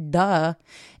 Xbox, duh.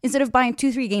 Instead of buying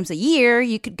 2-3 games a year,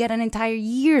 you could get an entire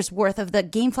year's worth of the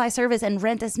Gamefly service and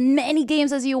rent as many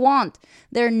games as you want.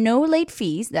 There are no late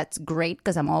fees. That's great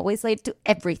because I'm always late to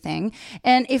everything.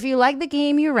 And if you like the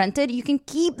game you rented, you can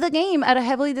keep the game at a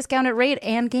heavily discounted rate,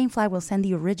 and Gamefly will send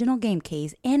the original game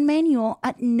case and manual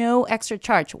at no extra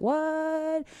charge.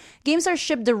 What? Games are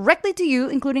shipped directly to you,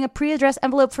 including a pre-addressed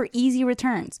envelope for easy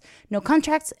returns. No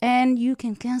contracts, and you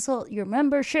can cancel your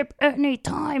membership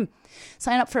anytime.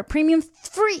 Sign up for a premium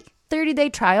free 30-day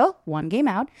trial, one game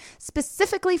out,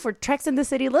 specifically for Treks in the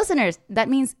City listeners. That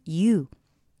means you.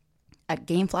 At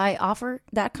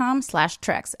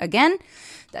gameflyoffer.com/Treks. Again,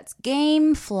 that's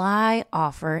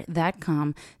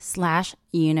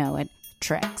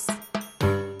gameflyoffer.com/Treks.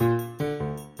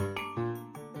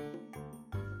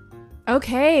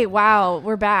 Okay, wow,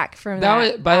 we're back from That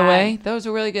that. was, by the way, that was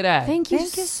a really good ad. Thank you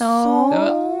Thank you so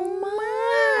so much.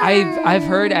 I've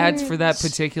heard ads for that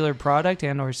particular product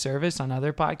and or service on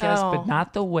other podcasts, but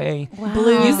not the way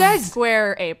Blue you guys.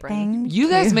 Square Apron. You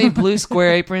guys made Blue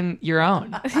Square Apron your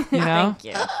own. You know, Thank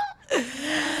you.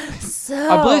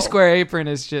 a Blue Square Apron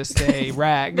is just a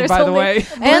rag. By the way,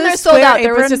 And they're sold out.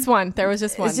 There was just one. There was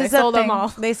just one. It's They just a sold them thing. all.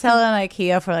 They sell it on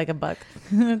IKEA for like $1.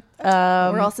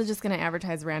 We're also just going to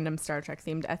advertise random Star Trek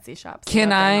themed Etsy shops. can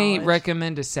without their I knowledge.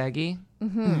 recommend a Segi?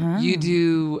 You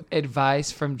do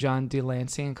advice from John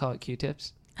Delancey and call it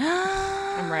Q-tips.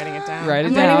 I'm writing it down. Write it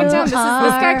I'm writing down. This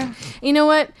guy. You know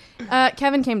what?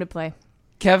 Kevin came to play.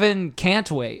 Kevin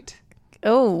can't wait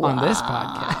Oh, on this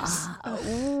podcast.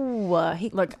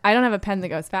 Look, I don't have a pen that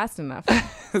goes fast enough.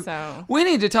 So We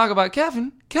need to talk about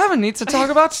Kevin. Kevin needs to talk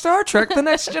about Star Trek: The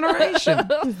Next Generation.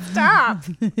 stop.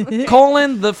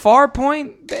 The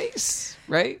Farpoint base,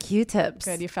 right? Q-tips.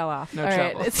 Good, you fell off. No All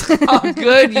right, trouble. it's Oh,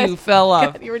 good, you fell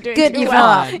off. you were doing Good, too you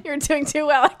well. fell off. You were doing too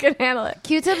well. I could handle it.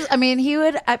 Q-tips. I mean, he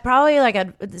would I'd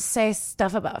say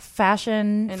stuff about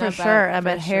fashion And for about- sure, for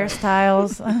about sure.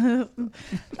 hairstyles.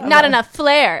 Not enough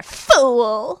flair,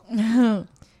 fool.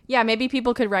 Yeah, maybe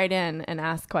people could write in and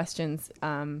ask questions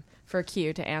for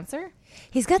Q to answer.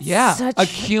 He's got Yeah, such a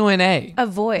Q&A. a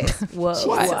voice. Whoa.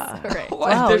 All right.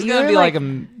 Wow, There's gonna you're be like-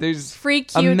 there's Free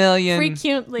cute, a million free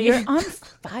cutely. You're on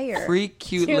fire. free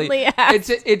cutely. Cutely asked.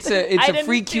 It's I a didn't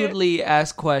free do it. cutely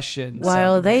asked question.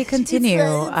 While they continue,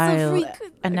 it's a I'll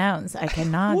freak- announce I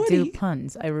cannot do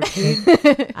puns. I repeat,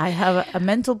 I have a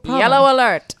mental problem. Yellow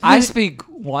alert. I speak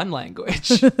one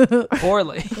language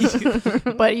poorly.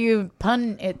 But you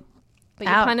pun it. But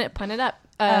you Out. pun it up.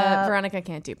 Veronica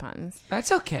can't do puns.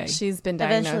 That's okay. She's been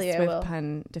Eventually diagnosed I will. with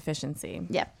pun deficiency.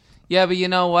 Yeah. Yeah, but you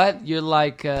know what? You're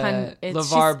like Pun- it's-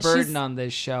 LeVar she's- Burton she's- on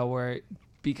this show, where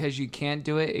because you can't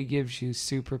do it, it gives you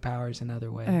superpowers in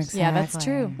other ways. Yeah, that's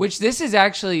true. Which this is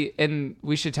actually, and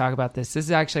we should talk about this. This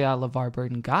is actually how LeVar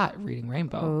Burton got Reading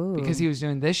Rainbow because he was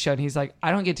doing this show, and he's like, I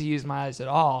don't get to use my eyes at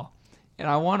all, and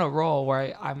I want a role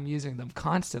where I'm using them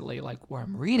constantly, like where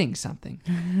I'm reading something.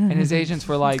 And his agents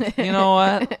were like, you know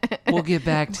what? We'll get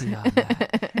back to you on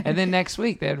that. And then next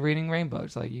week they had Reading Rainbow.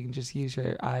 It's like you can just use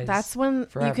your eyes. That's when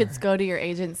forever. you could go to your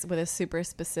agents with a super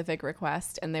specific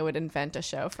request and they would invent a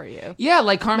show for you. Yeah,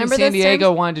 like Carmen Remember San those Diego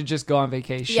terms? wanted to just go on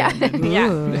vacation. Yeah. And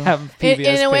Yeah. have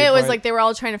PBS In a way, pay it for was like they were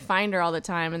all trying to find her all the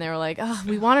time, and they were like, "Oh,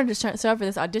 we wanted to show up for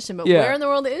this audition, but Yeah. where in the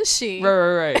world is she?"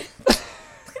 Right.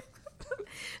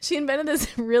 She invented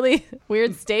this really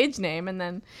weird stage name and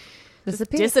then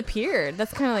Disappeared. disappeared.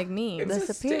 That's kind of like me. It's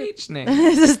a stage name.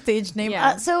 It's a stage name.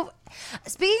 Yeah. So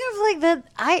speaking of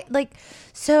like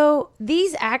so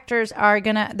these actors are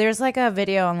gonna, there's like a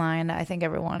video online that I think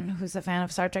everyone who's a fan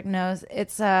of Star Trek knows.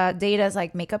 It's Data's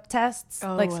like makeup tests,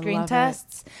 Oh, like I screen love it.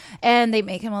 tests, and they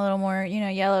make him a little more,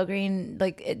 yellow, green,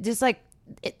 like it just like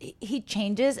he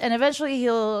changes, and eventually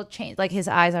he'll change. Like his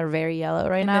eyes are very yellow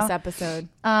right now. This episode.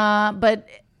 But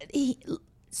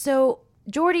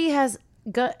Geordi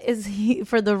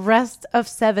for the rest of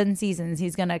 7 seasons,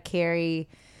 he's gonna carry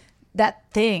that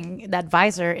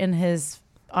visor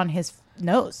on his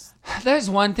nose. There's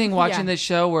one thing watching this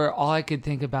show where all I could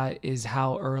think about is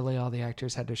how early all the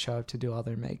actors had to show up to do all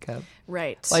their makeup.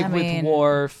 Right. Like with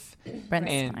Worf. Brent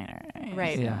and- Spiner.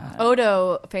 Right. Yeah.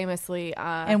 Odo famously.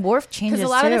 And Worf changes because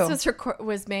a lot too. of this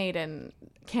was made in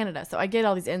Canada, so I get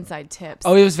all these inside tips.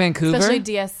 Oh, it was Vancouver? Especially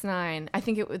DS9. I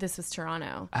think this was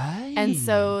Toronto. Aye. And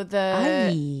so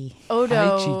Aye,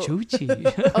 Odo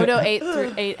choochie. Odo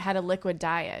ate had a liquid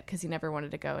diet because he never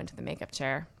wanted to go into the makeup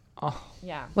chair. Oh.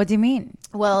 Yeah. What do you mean?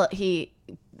 Well, he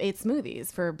ate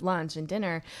smoothies for lunch and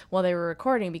dinner while they were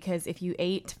recording because if you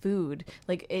ate food,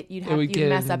 like you'd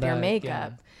mess up your makeup. Yeah.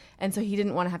 And so he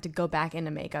didn't want to have to go back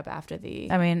into makeup after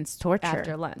it's torture.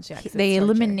 after lunch. Yeah, 'cause they it's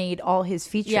torture. eliminate all his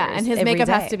features. Yeah, and his every makeup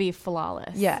day. has to be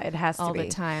flawless. Yeah, it has to all be the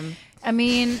time. I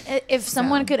mean, if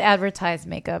someone could advertise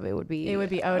makeup, it would be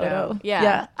Odo.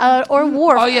 Yeah. Or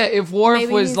Worf. Oh yeah, if Worf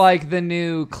Maybe was he's- like the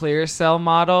new Clear Cell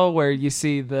model where you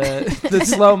see the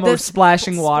slow mo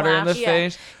splashing water in the Yeah.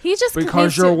 face. He just Because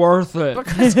needs you're to- worth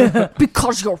it.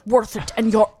 because you're worth it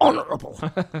and you're honorable.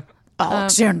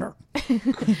 Alexander.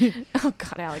 Oh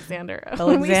God, Alexander.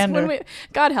 Alexander.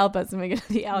 God help us when we get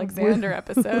to the Alexander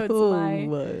episodes. My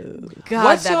God,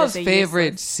 What's that y'all's is a favorite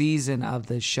useless- season of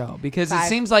this show? Because 5. it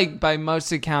seems like by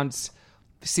most accounts,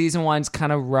 season 1's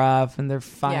kind of rough and they're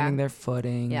finding Yeah. their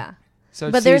footing. Yeah. So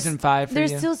But season 5 for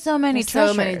there's you? still so many There's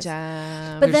so many treasures.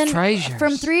 gems. But There's then treasures.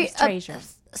 from 3 There's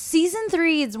treasures. season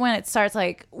 3 is when it starts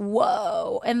like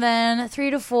whoa, and then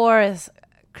 3 to 4 is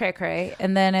cray cray,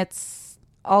 and then it's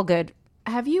all good.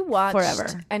 Have you watched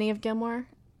Forever. any of Gilmore?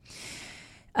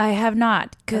 I have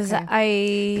not because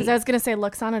Okay. Because I was gonna say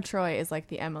Luxana Troy is like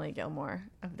the Emily Gilmore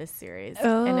of this series,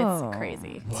 and Oh. it's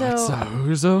crazy.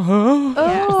 Who's a huh?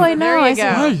 Oh, I know. There I you see.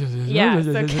 go. Yeah.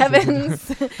 So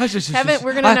Kevin,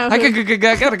 we're gonna know. I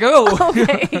gotta go.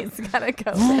 Okay, he's gotta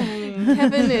go.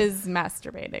 Kevin is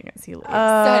masturbating as he leaves.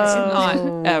 That's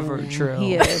not ever true.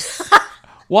 He is.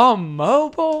 While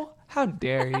mobile? How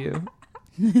dare you?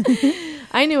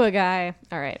 I knew a guy.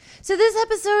 All right. So this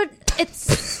episode,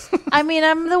 it's. I mean,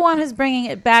 I'm the one who's bringing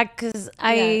it back because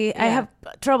I have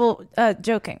trouble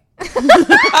joking.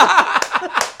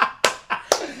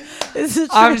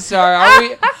 I'm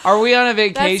sorry. Are we on a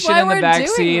vacation why in the we're back doing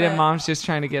seat it. and mom's just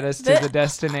trying to get us to the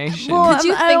destination? Well, Could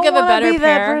you I think don't of a wanna better be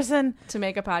that pair? person. To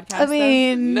make a podcast. I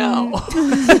mean, no.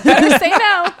 better say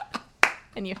no.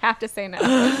 And you have to say no.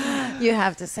 you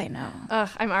have to say no. Ugh,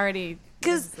 I'm already.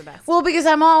 This is the best. Because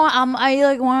I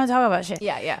like want to talk about shit.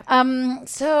 Yeah.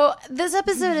 So this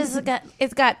episode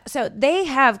so they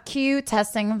have Q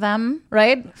testing them,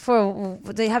 right?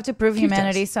 They have to prove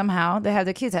humanity somehow. They have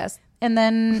the Q test. And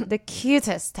then the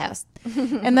cutest test.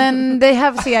 And then they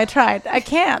have I tried. I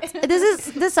can't.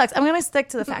 This sucks. I'm gonna stick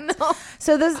to the facts. No.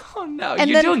 So this Oh no, and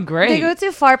you're then doing great. They go to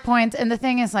Farpoint and the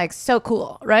thing is like so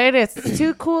cool, right? It's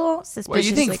too cool. Well, Suspiciously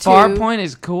you think too. Farpoint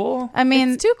is cool? I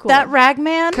mean, It's too cool. that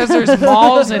ragman. Because there's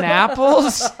malls and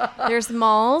apples. There's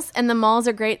malls, and the malls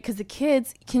are great because the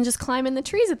kids can just climb in the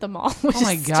trees at the mall. Which Oh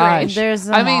my is gosh. strange. There's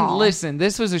a I mean, mall. listen,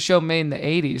 this was a show made in the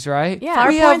 80s, right? Yeah.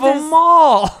 We have Farpoint a is-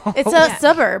 mall. It's a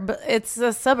suburb. It's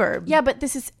a suburb. Yeah, but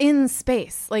this is in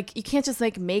space. Like you can't just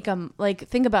like make them. Like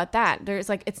think about that. There's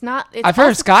like it's not. It's I've heard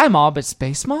also, Sky Mall, but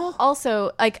Space Mall?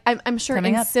 also like I'm sure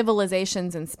Coming in up.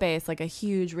 civilizations in space, like a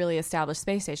huge, really established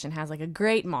space station has like a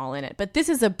great mall in it. But this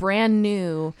is a brand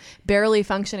new, barely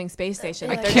functioning space station.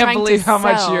 I that they're can't trying to believe how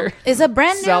much sell. you're It's a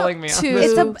brand new. selling me on to-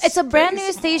 this. It's a brand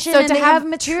new station, So and to they have have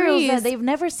materials trees- that they've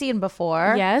never seen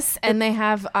before. Yes, and they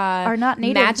have are not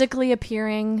native. magically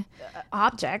appearing.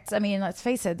 Objects. I mean, let's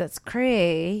face it. That's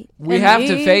cray. We And have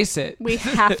to face it. We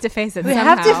have to face it. We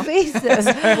somehow. have to face this.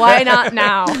 Why not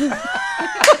now?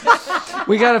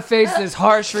 We got to face this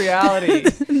harsh reality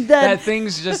that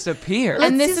things just appear.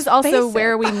 And this just is also face it.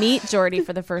 where we meet Geordi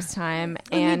for the first time,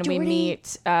 and we Geordi.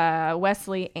 meet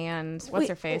Wesley and what's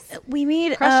her face? We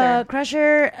meet Crusher.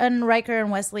 Crusher and Riker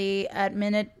and Wesley at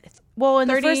minute. Well, in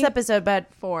the 30. first episode,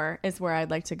 but 4 is where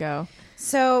I'd like to go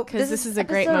so because this is a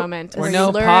great episode- moment Where where no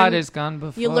you learn, pod has gone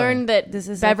before. You learn that This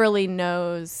is Beverly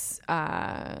knows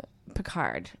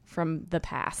Picard from the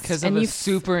past because of and a you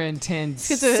super intense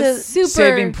because of a super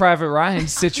Saving Private Ryan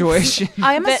situation.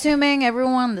 I am But- assuming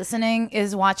everyone listening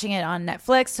is watching it on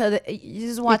Netflix, so that you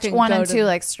just watch can 1 go and to- 2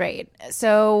 like straight.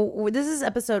 So this is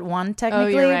episode 1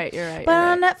 technically. you're right, you're right, But you're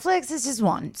on Netflix, it's just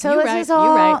 1. So You're let's right, just you're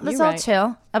all right, let's you're all right.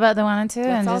 chill about the 1 and 2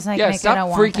 and all- just like Yeah, make it a stop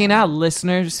 1 freaking thing. out,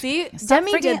 listeners. See, Stop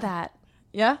Demi freaking did out. that.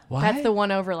 Yeah, What? that's the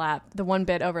one overlap, the 1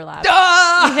 bit overlap.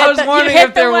 I was wondering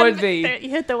if there would be. You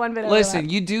hit the 1 bit Listen,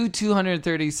 overlap. you do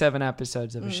 237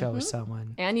 episodes of a show with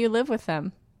someone. And you live with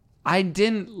them. I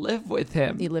didn't live with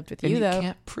him. He lived with and you, though. You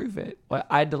can't prove it. Well,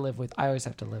 I always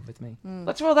have to live with me.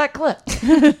 Let's roll that clip.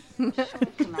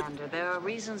 Commander, there are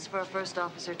reasons for a first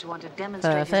officer to want to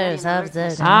demonstrate his own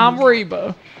alertness. I'm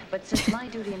Reba. But since my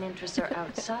duty and interests are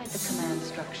outside the command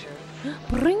structure,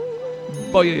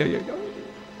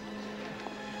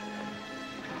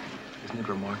 Isn't it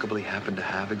remarkable he happened to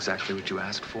have exactly what you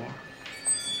asked for?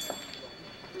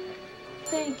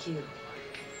 thank you.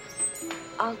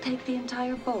 I'll take the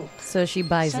entire boat. So she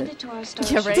buys Send it. it to our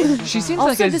starship. Yeah, right. She seems Also,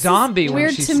 like a this is zombie when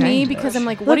weird she's to me saying because this. I'm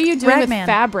like, what Look, are you doing with Ragman.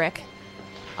 fabric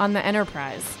on the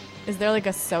Enterprise? Is there like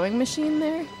a sewing machine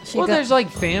there? Well, there's like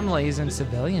families and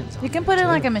civilians. You can put it in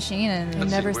like a machine and I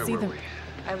never see them.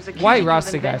 I was accused White of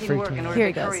Rasta guy inventing freaked work me in out. order Here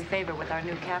he to goes. curry favor with our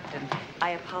new captain.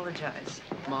 I apologize.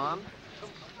 Mom,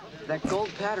 that gold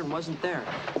pattern wasn't there.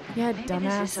 Yeah, Maybe this is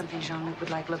dumbass. something Jean-Luc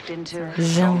would like looked into.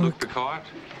 Jean-Luc Picard?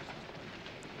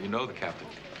 You know the captain.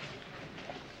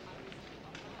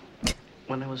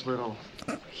 When I was little,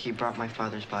 he brought my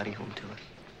father's body home to us.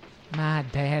 My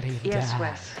daddy Yes, died.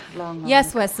 Wes. Long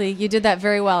Yes, Wesley, you did that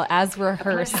very well, as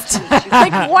rehearsed.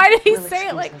 Like, why did he say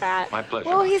it like that? My pleasure.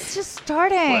 Well, he's just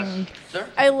starting. Sir?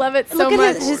 I love it so Look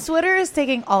much. at his sweater is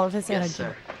taking all of his Yes, energy.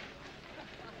 sir.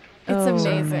 It's Oh,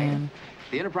 amazing. man.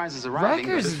 The Enterprise is arriving.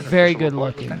 Wrecker's very good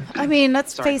looking. I mean,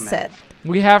 let's Sorry, face Commander. it.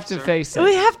 We have to face it.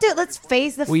 Let's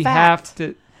face the We fact. have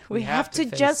to. We have to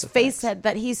face just the face facts. it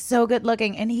that he's so good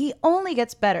looking, and he only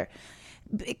gets better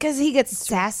because he gets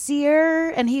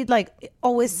sassier, and he like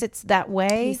always sits that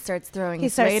way. He starts throwing He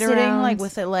his starts weight sitting around. like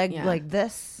with a leg Yeah. like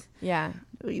this. Yeah.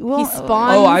 Well, He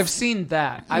spawns. Oh, I've seen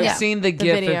that. I've Yeah. seen the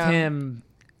gif video. of him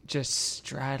just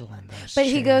straddling those. But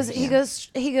he goes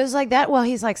chairs. like that while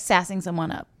he's like sassing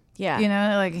someone up. Yeah. You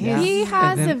know, like he's, Yeah. He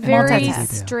has And a then very multitask.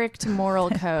 strict moral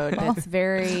code that's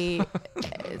very,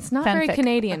 it's not very Fanfic.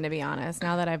 Canadian, to be honest,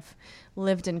 now that I've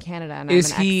lived in Canada and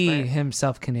Is I'm an he expert.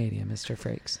 himself Canadian, Mr.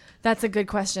 Frakes? That's a good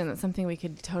question. That's something we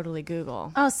could totally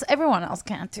Google. Oh, so everyone else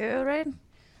can too, right?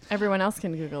 Everyone else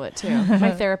can Google it too.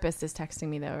 My therapist is texting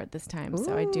me though at this time,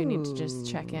 so I do need to just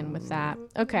check in with that.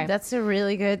 Okay. That's a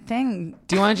really good thing.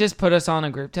 Do you want to just put us on a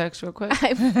group text real quick?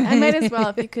 I might as well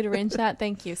if you could arrange that.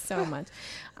 Thank you so much.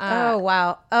 Oh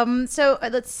wow. So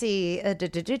let's see.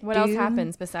 What else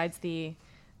happens besides the?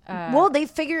 Well, they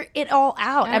figure it all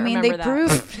out. I I mean, they remember that.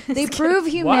 prove they prove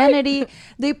humanity.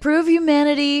 They prove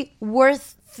humanity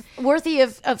worthy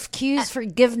of Q's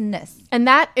forgiveness. And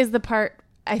that is the part.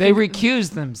 I They think,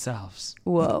 recuse themselves.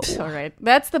 Whoa. all right.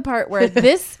 That's the part where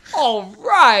this All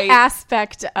right.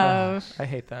 aspect of I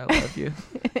hate that. I love you.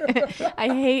 I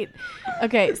hate.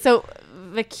 Okay, so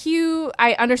the Q,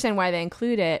 I understand why they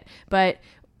include it, but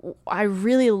I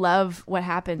really love what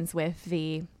happens with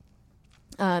the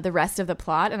rest of the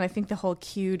plot, and I think the whole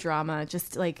Q drama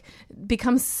just like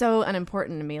becomes so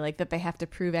unimportant to me, like that they have to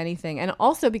prove anything, and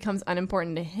also becomes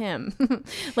unimportant to him.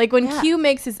 Like when Q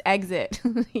makes his exit,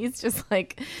 he's just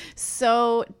like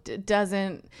so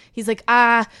doesn't. He's like,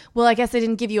 well, I guess I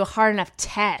didn't give you a hard enough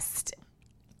test.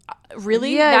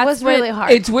 Really? Yeah, it was really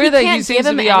hard. It's weird that he can't seems give to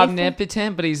him be anything.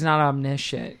 omnipotent, but he's not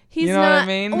omniscient. He's you know not, what I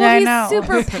mean? Yeah, Well, I he's know.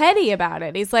 super petty about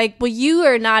it. He's like, well, you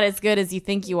are not as good as you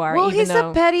think you are. Well, even he's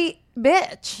though a petty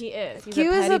bitch. He is. He's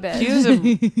Q a is petty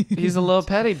a- bitch. He's a little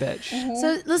petty bitch.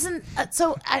 So listen,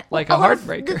 Like a lot of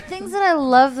heartbreaker. The things that I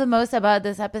love the most about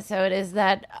this episode is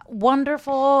that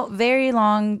wonderful, very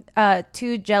long,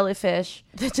 two jellyfish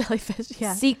The jellyfish,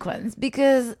 yeah. sequence,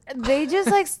 because they just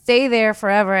like stay there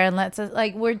forever and lets us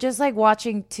like we're just like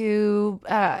watching two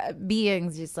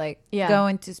beings just like Yeah. go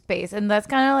into space, and that's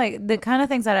kind of like the kind of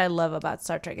things that I love about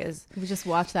Star Trek is We just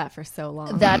watched that for so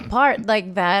long. that part,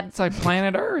 like that It's like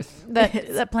planet Earth.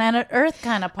 the planet Earth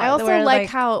kind of part. I also where, like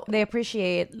how- they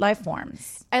appreciate life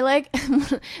forms. I like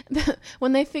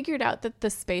when they figured out that the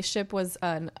spaceship was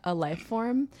a life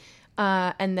form,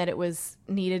 and that it was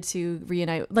needed to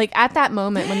reunite. Like at that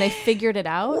moment when they figured it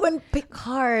out. When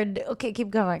Picard, okay, keep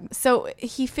going. So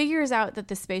he figures out that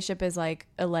the spaceship is like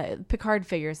Picard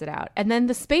figures it out, and then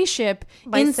the spaceship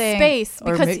By in saying, space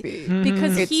 "Or because maybe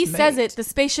because it's he says mate." it, the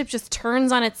spaceship just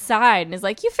turns on its side and is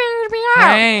like, "You figured me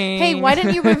out. Hey. Why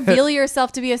didn't you reveal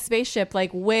yourself to be a spaceship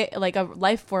like a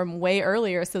life form way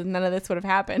earlier, so none of this would have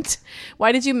happened?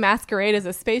 Why did you masquerade as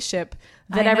a spaceship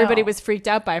that I everybody know. was freaked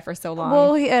out by for so long?"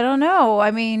 Well, I don't know.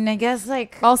 I mean, I guess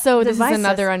like also, this is devices.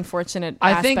 another unfortunate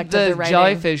I aspect think of the the writing.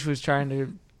 jellyfish was trying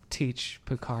to teach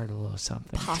Picard a little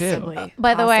something Possibly. too.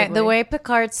 By the way, the Possibly. way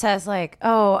Picard says like,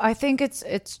 "Oh, I think it's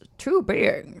two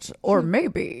beings, or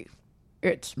maybe."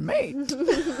 It's me.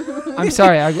 I'm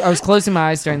sorry. I was closing my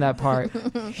eyes during that part.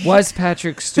 Was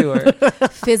Patrick Stewart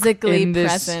Physically in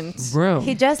this present. room?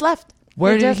 He just left.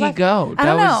 Where did just he left. go? I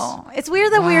don't know. It's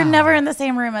weird that we're Wow. never in the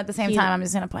same room at the same time. I'm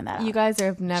just gonna point that out. You guys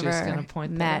have Just never gonna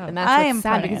point that met, out. and that's I what's am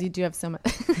sad pointing because it. you do have so much.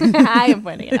 I am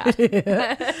pointing it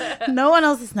out. No one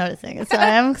else is noticing it, so I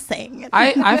am saying it.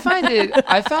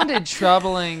 I found it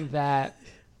troubling that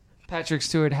Patrick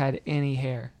Stewart had any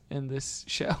hair in this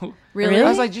show. Really? I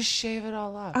was like, just shave it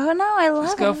all off. Oh no, I love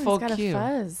Just it. go full He's got a Q.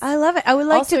 fuzz. I love it. I would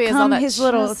like Also, he to has all comb that his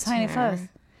little chest tiny hair. fuzz.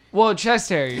 Well, chest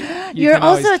hair. You You're can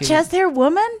always also a keep. chest hair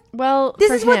woman? Well, This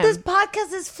for is what him. this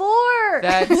podcast is for.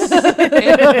 That's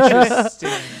interesting.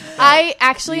 I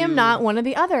actually am not one or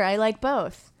the other. I like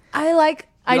both. I like.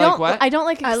 I like don't. what? I don't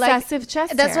like I like- excessive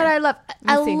chest That's hair. what I love.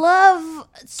 Let I me see. love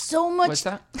so much What's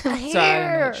that?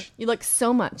 hair. Mitch. You look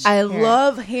so much. I hair.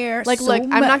 love hair. Like, so look, I'm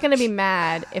not going to much. be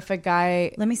mad if a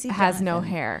guy Let me see has no Jonathan.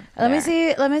 hair. Let me there.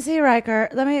 see. Let me see Riker.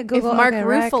 Let me If Google. Mark okay,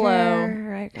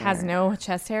 Ruffalo Riker. has no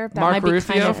chest hair, that Mark might be Ruffalo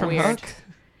kind of from weird. Hook.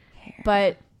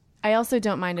 But I also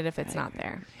don't mind it if it's not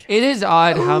there. It is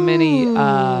odd how many.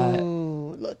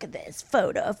 Ooh, look at this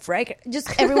photo of Riker.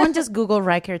 Just everyone, just Google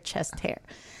Riker chest hair.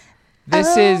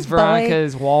 This Oh, is boy.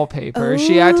 Veronica's wallpaper.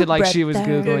 She Ooh, acted like she was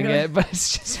brother. Googling it, but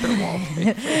it's just her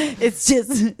wallpaper. It's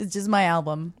just my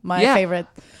album, my Yeah. favorite.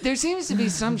 There seems to be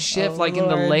some shift, Oh, like in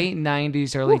the Lord. late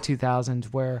 90s, early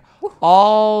 2000s, where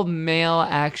all male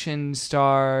action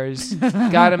stars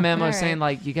got a memo All right. saying,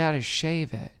 like, you got to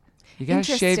shave it. You got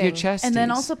to shave your Interesting. chest. And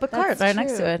then also Picard That's right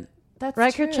next to true. it. That's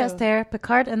Riker true. chest hair,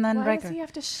 Picard, and then Why Riker. does he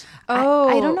have to?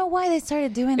 I don't know why they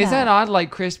started doing Is that that. odd? Like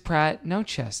Chris Pratt, no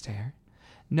chest hair.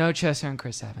 No chest hair on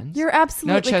Chris Evans. You're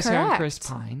absolutely No chest hair on correct. Chris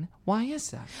Pine. Why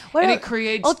is that? What and are- it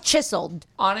creates, Oh, chiseled.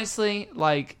 honestly,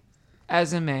 like,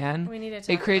 as a man, We need to it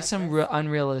talk creates about some this.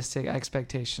 unrealistic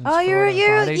expectations. Oh, for you're what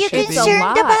a body you're should be. concerned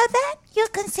lot. about that? You're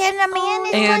concerned a man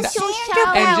is And- concerned And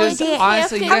about just it.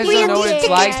 honestly, you guys don't know what it's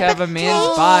like to have a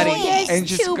man's body and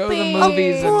just go to the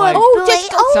movies and like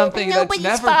something that's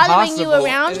never possible.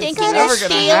 And it's never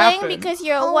gonna happen.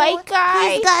 you're a white guy.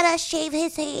 He's gotta shave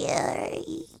his hair.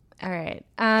 All right.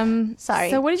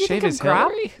 Sorry. So what did you Shave think his of Grop?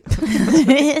 Hillary?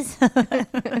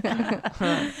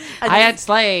 I had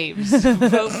slaves.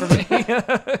 Vote for me.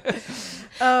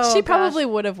 Oh, She gosh. probably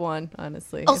would have won,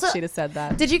 honestly, Also, if she'd have said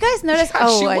that. Did you guys notice? she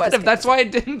I would just have. That's why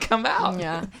it didn't come out.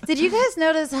 Yeah. Did you guys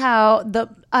notice how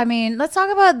let's talk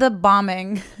about the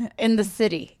bombing in the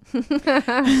city.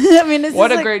 I mean, this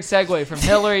What is a like, great segue from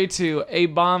Hillary to a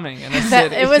bombing in a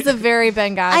city. It was a very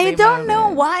Benghazi I don't know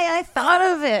moment. why I thought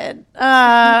of it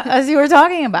as you were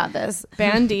talking about this.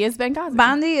 Bandi is Benghazi.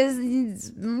 Bandi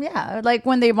is like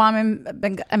when they bomb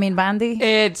in Bandi.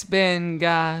 It's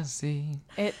Benghazi.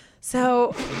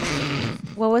 So,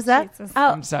 what was that?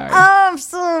 I'm sorry. I'm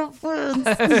so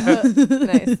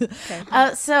Nice.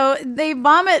 Okay. so they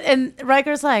bomb it, and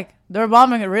Riker's like, they're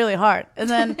bombing it really hard. And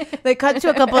then they cut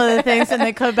to a couple of the things, and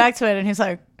they cut back to it, and he's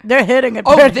like, they're hitting it.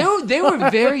 Oh, pretty they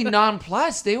were very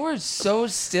nonplussed. They were so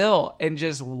still and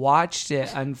just watched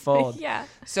it unfold. Yeah.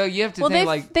 So you have to Well, think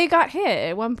like, they got hit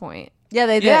at one point. Yeah,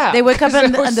 they did. yeah, They wake up 'cause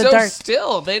in they were the so dark.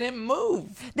 still. They didn't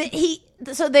move.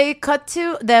 So they cut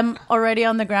to them already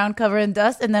on the ground covered in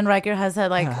dust, and then Riker has that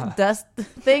like dust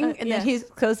thing, and then he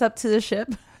goes up to the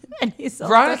ship, and he's all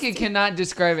Veronica dusty. cannot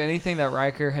describe anything that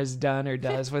Riker has done or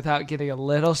does without getting a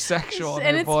little sexual in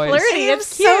And her it's voice. flirty. I'm It's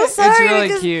so cute. sorry It's really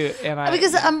because, cute, and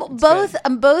because I'm it's both good.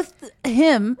 I'm both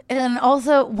him and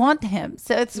also want him,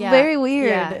 so it's Yeah. very weird.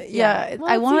 Yeah. Yeah, Well,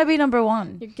 I it's want to like- be number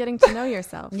one. You're getting to know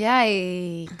yourself.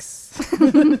 Yikes!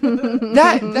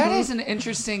 that is an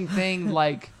interesting thing,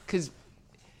 like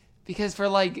because for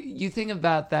like you think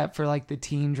about that for like the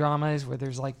teen dramas where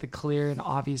there's like the clear and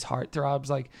obvious heartthrobs,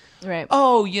 like Right.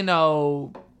 oh you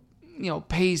know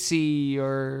Pacey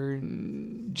or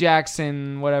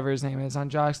Jackson, whatever his name is on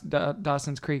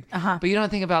Dawson's Creek, but you don't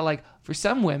think about like for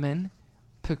some women,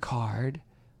 Picard,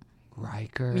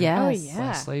 Riker, Yes. Oh, yeah.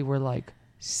 Wesley were like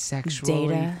sexually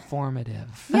Data.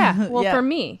 formative. Yeah. Well, Yeah. for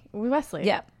me, Wesley.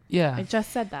 Yeah, Yeah. I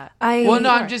just said that. Well, no,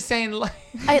 I'm just saying, like,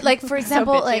 I like for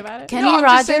example, bitchy like about it. Kenny no, I'm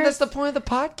Rogers. just saying that's the point of the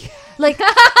podcast. like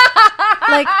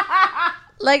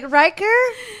like Riker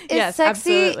is Yes,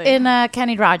 sexy absolutely. in a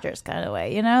Kenny Rogers kind of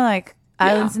way, like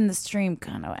Islands in the Stream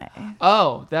kind of way.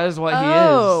 Oh, that is what he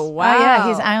Oh, is. wow. Oh yeah,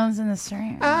 he's Islands in the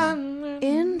Stream.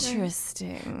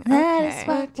 Interesting. That Okay. is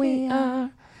what we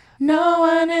are. No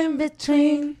one in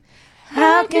between.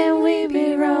 How can we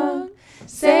be wrong?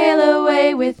 Sail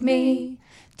away with me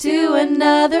to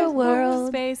another world,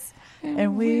 Space.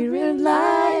 and we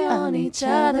rely on each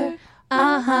other.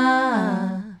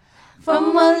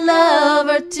 From one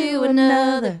lover to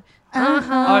another,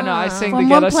 Oh no, I sing From the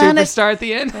Ghetto one planet- Superstar at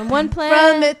the end. From one From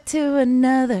planet. it to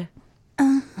another.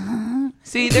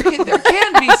 See, there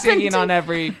can be singing on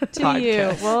every To you.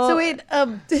 podcast. Well, So wait,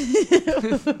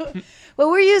 what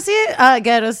were you seeing?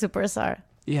 Ghetto Superstar.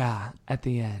 Yeah, at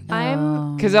the end.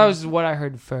 I'm. Because that was what I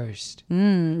heard first,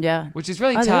 Yeah. which is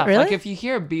really Oh, tough. really? Like if you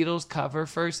hear a Beatles cover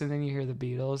first and then you hear the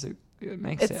Beatles, it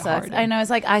makes it, It sucks. hard. I know. It's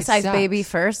like Ice Ice sucks. Baby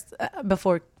first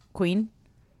before Queen.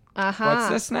 What's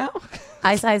this now?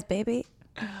 Ice Ice Baby.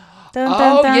 Dun,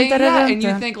 Oh, dun, yeah, dun, yeah. dun, And you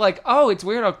dun. think like, oh, it's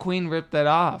weird how Queen ripped that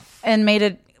off. And made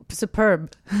it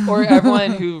superb. Or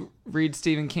everyone who reads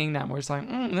Stephen King now is like,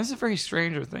 this is a very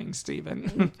Stranger Things,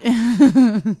 Stephen.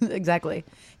 Exactly.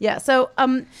 Yeah. So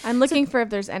I'm looking for if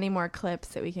there's any more clips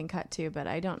that we can cut to, but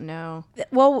I don't know.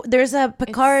 well, there's a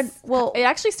Picard. Well, It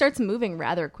actually starts moving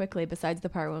rather quickly. Besides the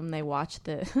part when they watch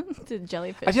the the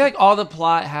jellyfish. I feel like all the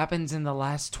plot happens in the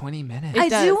last 20 minutes. I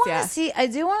does, do want to yeah. see. I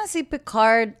do want to see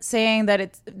Picard saying that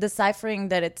it's deciphering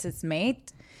that it's his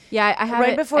mate. Yeah, I have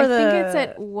Right it. before I think the- it's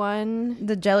at one.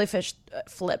 The jellyfish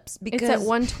flips because It's at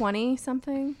 120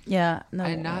 something. Yeah. No.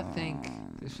 I not think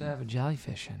they should have a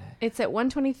jellyfish in it. It's at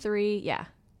 123. Yeah,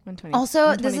 120.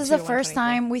 Also, this is the 122 to first 123.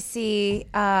 time we see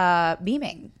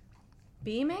beaming.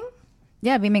 Beaming.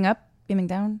 Yeah, beaming up, beaming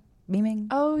down, beaming.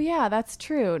 Oh yeah, that's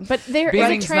true. But they're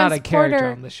Beaming's like not a character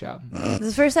transporter. on the show. This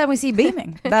is the first time we see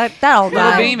beaming. That'll We're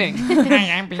die. beaming.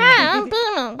 I'm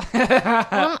beaming.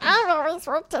 I've always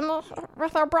worked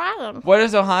with O'Brien. What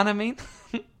does Ohana mean?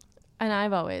 And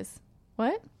I've always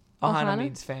what? Ohana Ohana?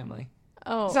 means family.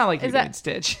 Oh, It's not like is you're doing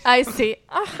Stitch. I see.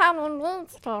 Ohana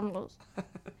means family.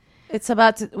 It's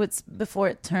about to, it's before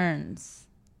it turns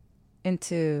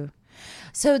into.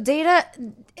 So Data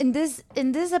in this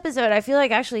episode, I feel like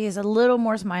actually he's a little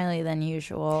more smiley than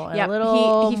usual. Yeah, a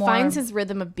little he more, finds his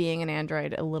rhythm of being an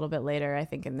android a little bit later, I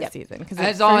think, in this season. Because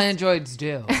As all androids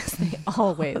do.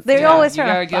 always. They're always you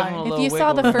trying gotta to give find. them a If little you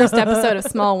saw the wiggle. first episode of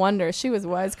Small Wonder, she was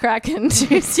wisecracking.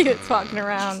 she was walking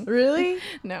around. Really?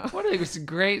 No. What a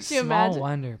great you small imagine?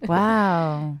 wonder.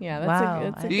 Wow. Yeah, that's wow.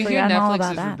 a good. Do you hear forgot all Netflix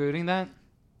about is that. rebooting that?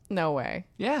 No way.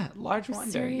 Yeah, Large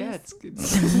Wonder. serious? Yeah,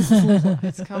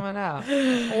 it's coming out.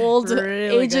 Old,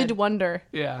 Really aged good. wonder.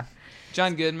 Yeah,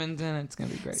 John Goodman's in it. It's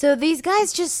gonna be great. So these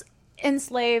guys just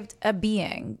enslaved a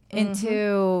being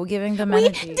into giving them We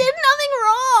energy. did nothing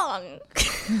wrong.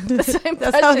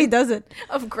 That's how he does it.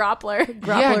 Of Groppler.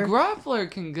 Yeah,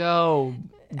 Groppler can go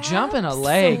jump in a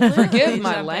lake. Forgive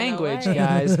my jump in a language, lake.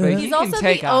 guys, but He's he can also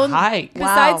take the a only- hike.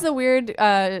 Besides the weird,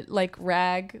 like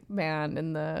rag man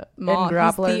in the mall, he's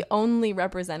Groppler. the only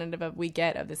representative we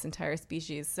get of this entire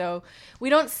species. So we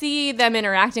don't see them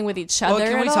interacting with each other. Well,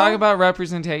 can we at talk all. about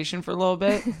representation for a little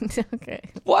bit? Okay.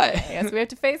 What? I guess we have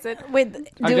to face it. Wait,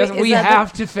 I guess we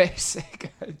have to face it,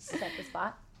 guys. the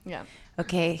spot. Yeah.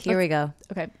 Okay, here we go.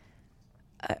 Okay.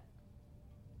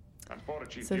 Transporter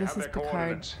Chief, So do you this have is their Picard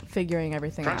coordinates? figuring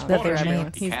everything out. Transporter for Chief.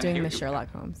 everyone. He He's can't doing hear the you.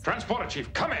 Sherlock Holmes. Transporter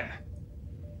Chief, come in.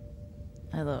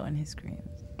 Hello, and he screams.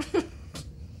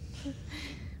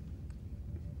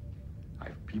 I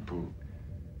have people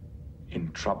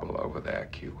in trouble over there,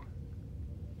 Q.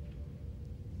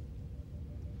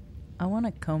 I want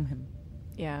to comb him.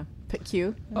 Yeah. Put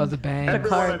Q. Oh, the bang.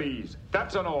 Everyone at ease.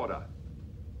 That's an order.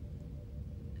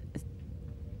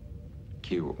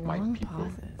 Q, my people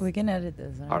We can edit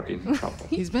this. Right? are in trouble.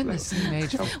 He's been the same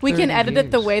age for We can 30 edit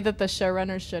it the years. way that the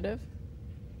showrunners should have.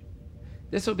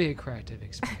 This will be a corrective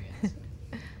experience.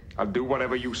 I'll do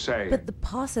whatever you say. But the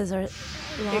pauses are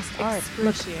lost art.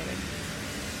 Look, Excruciating.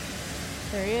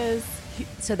 There he is.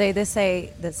 so they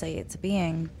say it's a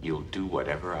being. You'll do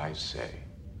whatever I say.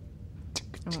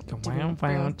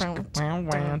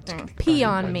 Pee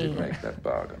on I me. did make that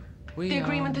bargain. The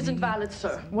agreement isn't valid,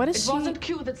 sir. What is It she? wasn't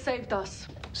Q that saved us.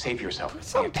 Save yourself.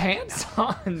 Some pants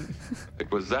on.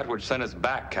 It was that which sent us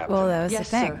back, Captain. Well, that was Yes,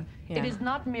 the thing. sir. Yeah. It is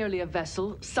not merely a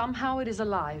vessel. Somehow it is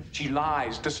alive. She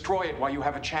lies. Destroy it while you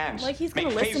have a chance. Like he's Make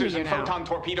gonna listen to phasers you and now. photon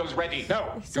torpedoes ready.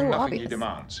 No, so do nothing obvious. he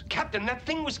demands. Captain, that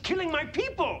thing was killing my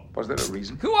people. Was there a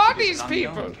reason? Who are It is these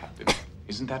unknown, people? Captain.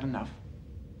 Isn't that enough?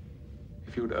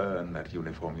 If you'd earn that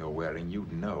uniform you're wearing,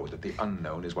 you'd know that the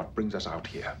unknown is what brings us out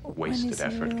here. Wasted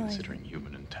effort considering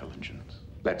human intelligence.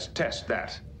 Let's test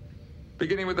that.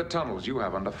 Beginning with the tunnels you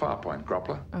have under Farpoint,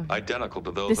 Groppler. Identical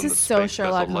to those This in the is so space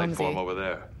Sherlock vessel life Holmesy. form over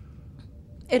there.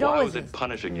 It Why always was is. it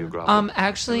punishing you, Groppler?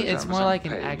 Actually, Every it's time more it's like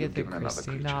an unpaid, you've Agatha given another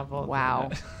Christie creature. novel.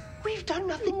 Wow. We've done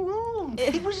nothing wrong.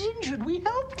 It was injured. We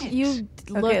helped it. You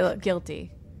look, look. guilty.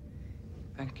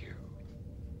 Thank you.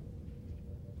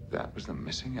 That was the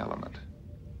missing element.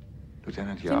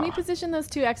 Lieutenant Can we Yar. position those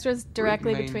two extras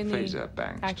directly Main between the phaser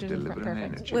banks to actors? In deliver front? an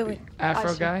Perfect. energy Wait. beam.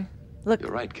 Afro guy? Look,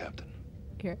 You're right, Captain.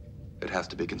 Here. It has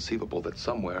to be conceivable that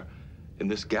somewhere In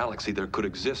this galaxy, there could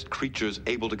exist creatures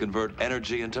able to convert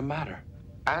energy into matter.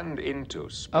 And into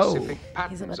specific He's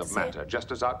patterns about to of say it. matter,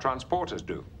 just as our transporters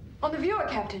do. On the viewer,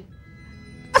 Captain.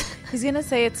 He's gonna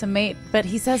say it's a mate, but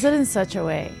he says it in such a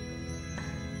way.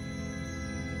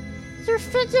 You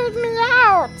figured me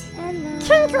out.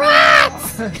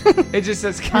 Congrats! It just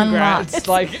says congrats, Unlocked.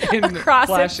 like in Across it,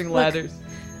 flashing look. letters.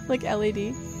 Like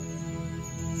LED.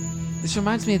 This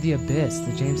reminds me of The Abyss,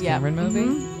 the James Yeah. Cameron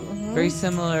movie. Very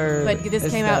similar. But this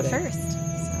came out aesthetic. first.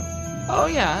 Oh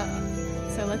yeah.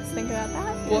 So let's think about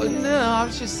that. Well, no, I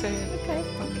was just saying.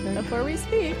 Okay. Before we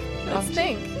speak, let's I'm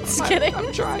think. Just kidding.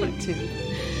 I'm trying to.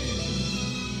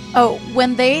 Oh,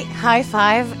 when they high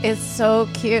five is so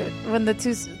cute. When the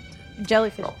two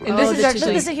jellyfish. And this is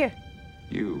actually- Listen here.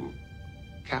 You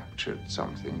captured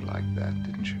something like that,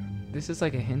 didn't you? This is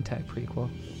like a hentai prequel.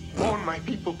 Warn my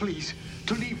people, please,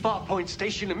 to leave Farpoint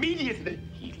Station immediately.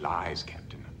 He lies,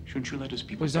 Captain. Shouldn't you let his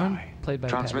people Was Zone die? played by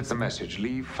Transmit the Pattinson. message.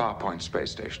 Leave Farpoint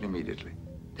Space Station immediately.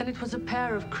 Then it was a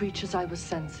pair of creatures I was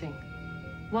sensing.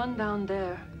 One down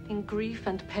there, in grief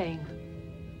and pain.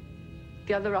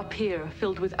 The other up here,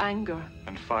 filled with anger.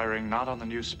 And firing not on the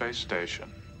new space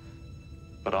station,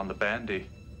 but on the Bandy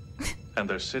and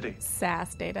their city.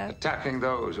 Sass Data. Attacking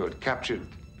those who had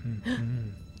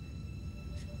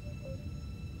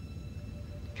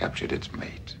captured its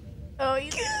mate. Oh,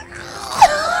 he's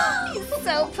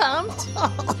so pumped.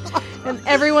 And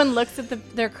everyone looks at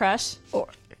their crush. Or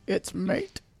it's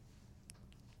mate.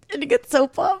 And he gets so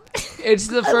pumped. It's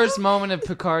the first moment of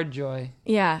Picard joy.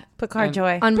 Yeah. Picard And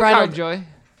joy. Unbridled Picard joy.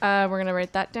 We're going to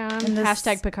write that down. And this-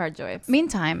 Hashtag Picard Joy.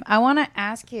 Meantime, I want to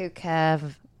ask you,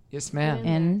 Kev. Yes, ma'am.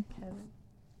 In.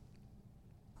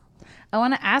 I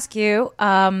want to ask you,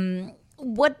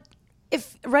 what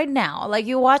if right now, like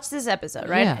you watch this episode,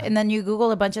 right? Yeah. And then you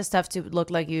Google a bunch of stuff to look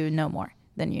like you know more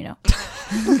than you know.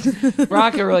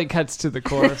 Rocket really cuts to the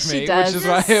core of She me, does. which is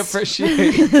why I appreciate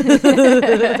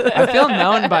it. I feel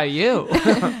known by you.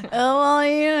 Oh, well,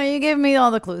 you gave me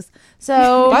all the clues.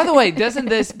 So, By the way, doesn't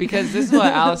this, because this is what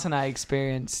Alice and I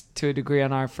experienced to a degree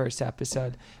on our first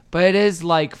episode, but it is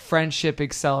like friendship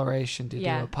acceleration to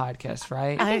Yeah. do a podcast,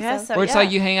 right? I guess so. Where it's yeah.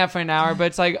 like you hang out for an hour, but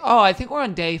it's like, oh, I think we're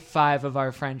on day 5 of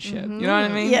our friendship. You know what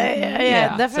I mean?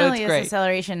 Yeah, So definitely it's is great.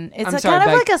 acceleration. It's I'm a sorry, kind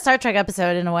of Beck. like a Star Trek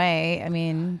episode in a way. I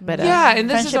mean, but Yeah, and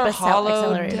this is our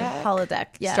accelerated. holodeck. Holodeck,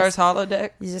 yes. Stars holodeck.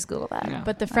 You just Google that. Yeah.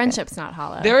 But the friendship's not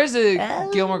hollow. There is a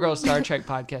Gilmore Girls Star Trek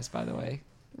podcast, by the way,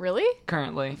 Really?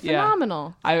 currently.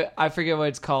 Phenomenal. Yeah. I forget what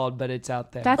it's called, but it's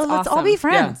out there. That's Let's all awesome. be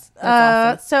friends. Yeah.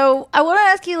 That's awesome. So I want to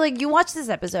ask you, like, you watch this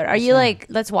episode. Are you like,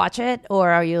 let's watch it? Or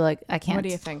are you like, I can't? What do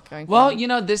you think? Going Well, forward? you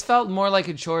know, this felt more like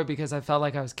a chore because I felt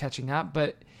like I was catching up,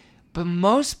 but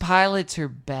most pilots are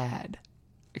bad.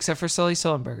 Except for Sully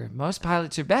Sullenberger. Most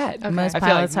pilots are bad. Most I feel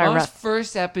pilots like are most rough.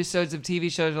 first episodes of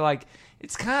TV shows are like,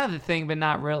 it's kind of the thing, but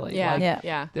not really. Yeah. Like,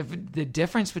 Yeah. The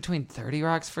difference between 30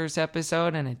 Rock's first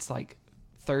episode and it's like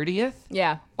 30th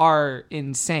Yeah. are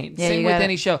insane. Yeah, Same you with gotta-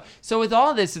 any show. So with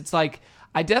all this, it's like,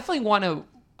 I definitely want to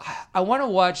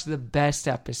watch the best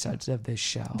episodes of this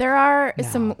show. There are No.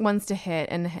 some ones to hit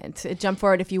and to jump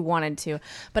forward if you wanted to.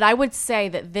 But I would say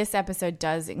that this episode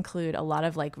does include a lot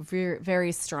of like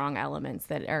very strong elements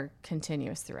that are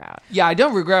continuous throughout. Yeah, I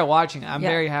don't regret watching it. I'm Yeah.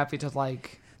 very happy to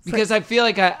because I feel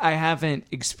like I haven't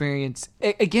experienced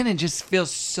again. It just feels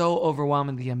so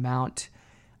overwhelming the amount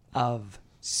of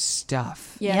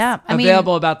stuff Yes. Yeah. I mean,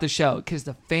 available about the show because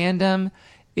the fandom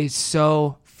is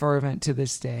so fervent to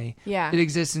this day. Yeah. It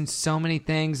exists in so many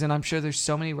things, and I'm sure there's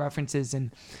so many references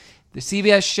in the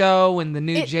CBS show and the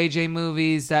new JJ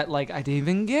movies that like I didn't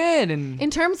even get. And In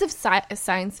terms of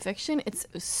science fiction, it's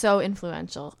so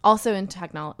influential. Also in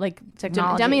technology, like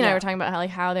Technology, Demi and I yeah. were talking about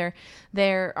how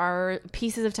there are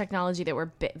pieces of technology that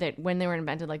were that when they were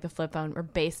invented, like the flip phone, were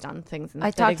based on things. I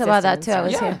talked about that too. I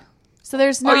was here. So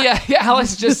there's oh not. yeah,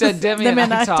 Alice just said Demi and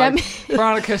I talked.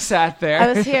 Veronica sat there.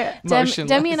 I was here. motionless.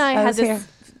 Demi and I had was this here.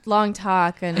 long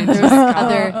talk, and there was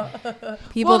other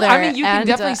people Well, there. I mean, you can and,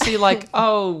 definitely see like,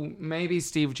 oh, maybe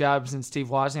Steve Jobs and Steve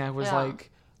Wozniak was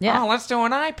like, Yeah. oh, let's do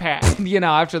an iPad. You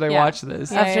know, after they Yeah. watch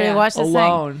this, After we watch this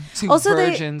alone, thing. two Also,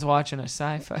 virgins watching a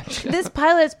sci-fi show. This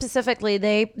pilot specifically,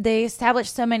 they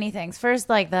established so many things. First,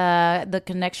 like the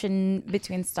connection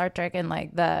between Star Trek and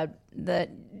like the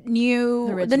new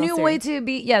original way series. to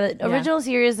be the original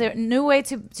series, the new way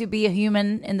to be a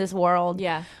human in this world.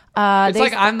 Yeah. It's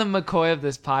like I'm the McCoy of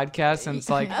this podcast, and it's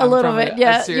like A I'm little from bit, a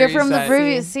yeah. series You're from the that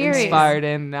previous series. Inspired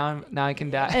in now I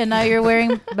can die. And now you're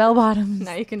wearing bell bottoms.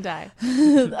 Now you can die.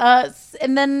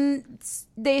 And then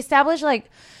they established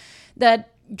like that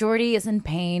Jordy is in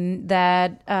pain.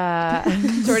 That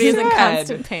Jordy is in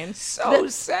constant pain. So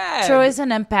sad. Troy's an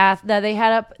empath. That they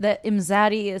had up that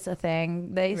Imzadi is a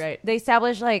thing. They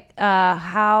established like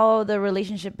how the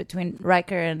relationship between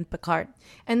Riker and Picard.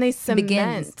 And they cement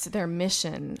begins. their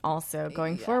mission also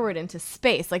going forward into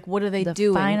space. Like, what are they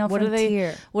doing? Final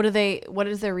frontier. What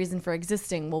is their reason for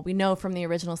existing? Well, we know from the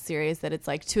original series that it's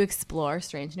like to explore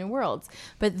strange new worlds.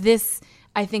 But this,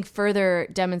 I think, further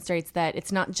demonstrates that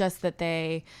it's not just that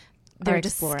they're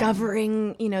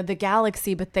discovering, the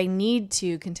galaxy, but they need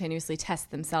to continuously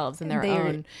test themselves and their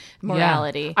own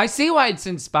morality. Yeah. I see why it's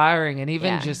inspiring, and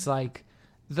even just like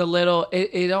the little,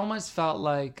 it almost felt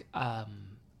like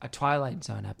a Twilight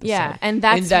Zone episode. Yeah, and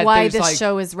that's why this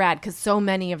show is rad, because so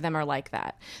many of them are like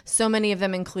that. So many of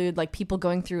them include like people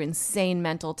going through insane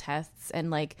mental tests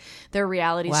and like their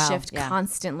realities shift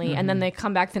constantly, and then they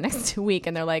come back the next week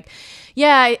and they're like,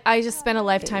 "Yeah, I just spent a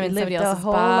lifetime in somebody else's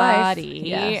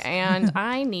body, and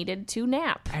I needed to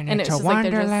nap." And it's a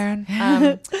wonderland.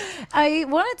 I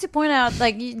wanted to point out,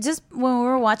 like, just when we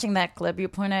were watching that clip, you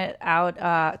pointed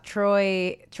out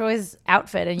Troy's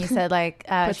outfit, and you said like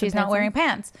she's not wearing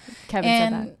pants. Kevin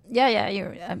said that. Yeah,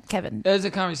 you're Kevin. It was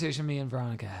a conversation me and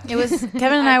Veronica had. It was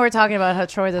Kevin and I were talking about how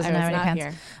Troy doesn't have any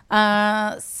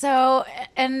pants. So,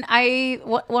 and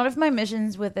one of my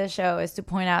missions with this show is to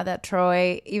point out that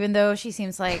Troy, even though she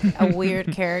seems like a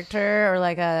weird character or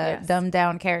like a dumbed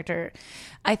down character,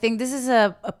 I think this is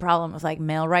a problem with like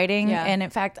male writing. And in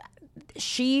fact,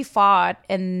 she fought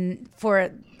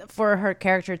for her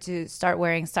character to start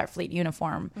wearing Starfleet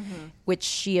uniform, which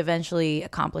she eventually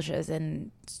accomplishes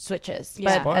and switches.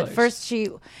 Yeah. But at first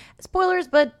spoilers,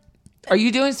 but are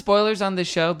you doing spoilers on the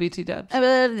show, BT Dubs?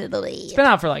 It's been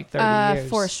out for like 30 years.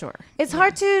 For sure. It's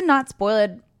hard to not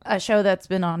spoil a show that's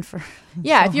been on for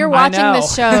if you're watching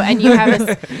this show and you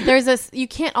have you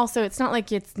can't also, it's not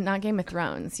like it's not Game of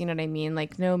Thrones, you know what I mean,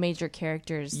 like no major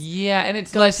characters and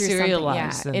it's less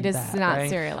serialized it is not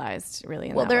serialized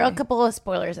really there are a couple of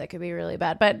spoilers that could be really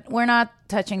bad, but we're not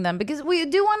touching them because we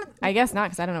do want I guess not,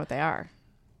 because I don't know what they are.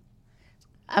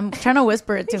 I'm trying to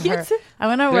whisper it to her. I'm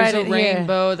gonna write it here. There's a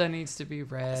rainbow that needs to be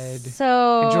read.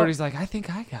 So and Jordy's like, I think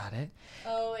I got it.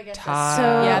 Oh, I guess so.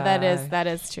 Yeah, that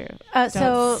is true.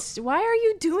 So why are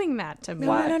you doing that to me?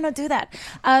 No, do that.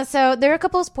 So there are a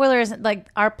couple of spoilers, like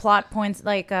our plot points,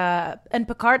 like and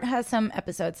Picard has some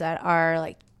episodes that are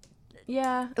like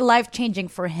life changing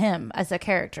for him as a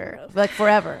character, like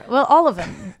forever. Well, all of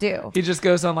them do. He just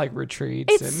goes on like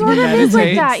retreats. It sort of is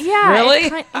like that. Yeah.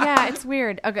 Really? It's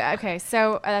weird. Okay.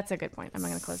 So that's a good point. I'm not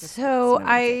going to close this. So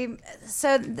I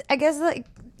guess like.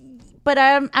 But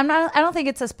I'm not. I don't think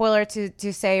it's a spoiler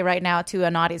to say right now to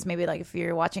an audience, maybe like if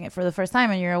you're watching it for the first time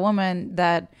and you're a woman,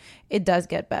 that it does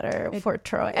get better for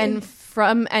Troy, and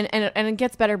it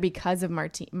gets better because of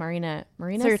Marina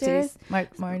Sirtis,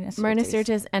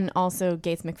 and also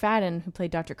Gates McFadden, who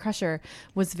played Dr. Crusher,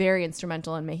 was very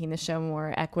instrumental in making the show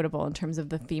more equitable in terms of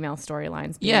the female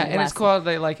storylines. Yeah, and it's cool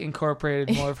they like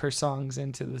incorporated more of her songs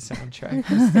into the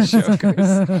soundtrack as the show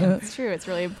goes. It's true. It's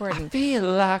really important. I feel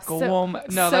like a woman.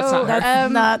 No, that's not her.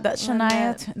 That's not that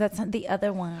Shania. That's the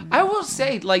other one. I will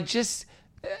say, like, just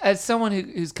as someone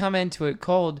who's come into it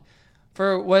cold.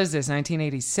 For, what is this,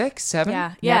 1986,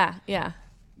 7? Yeah.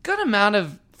 Good amount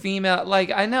of female,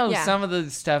 like, I know some of the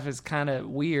stuff is kind of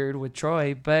weird with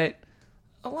Troy, but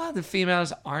a lot of the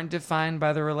females aren't defined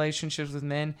by the relationships with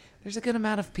men. There's a good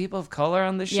amount of people of color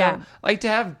on the show. Yeah. Like, to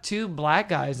have 2 black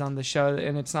guys on the show,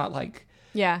 and it's not like...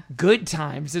 Yeah. Good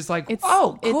times. It's like,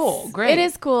 cool, great. It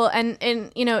is cool.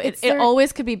 And you know, it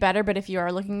always could be better, but if you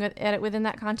are looking at it within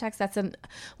that context, that's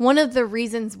one of the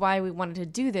reasons why we wanted to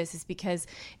do this is because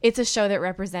it's a show that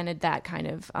represented that kind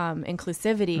of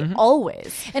inclusivity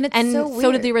always. And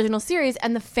so did the original series,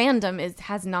 and the fandom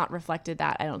has not reflected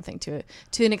that, I don't think,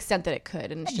 to an extent that it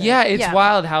could. And it's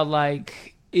wild how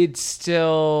like it's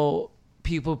still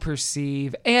people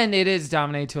perceive, and it is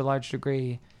dominated to a large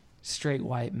degree, straight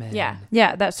white men.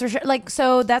 Yeah, that's for sure. Like,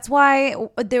 so that's why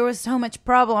there was so many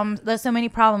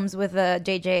problems with the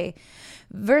JJ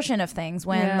version of things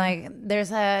when like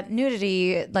there's a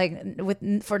nudity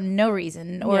like for no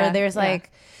reason, or there's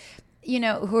like you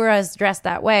know, Uhura's dressed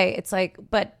that way. It's like,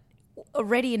 but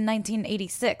already in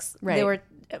 1986 they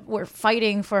were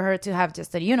fighting for her to have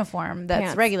just a uniform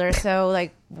that's regular. So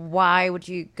like, why would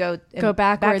you go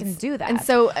back and do that? And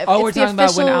so we're talking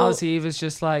about when Alice Eve is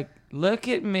just like, look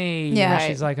at me. Yeah.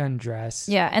 She's like undressed.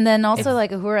 Yeah. And then also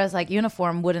like Uhura's like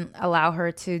uniform wouldn't allow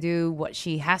her to do what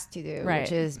she has to do,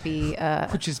 which is be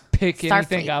which is pick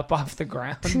anything up off the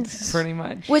ground, pretty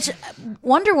much. Which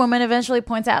Wonder Woman eventually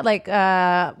points out, like,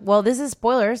 well, this is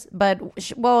spoilers, but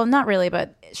well, not really,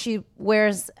 but she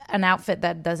wears an outfit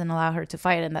that doesn't allow her to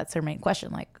fight, and that's her main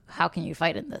question. Like, how can you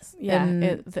fight in this? Yeah,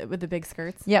 And, with the big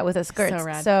skirts. yeah, with the skirts. So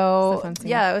rad. So, It's a fun scene.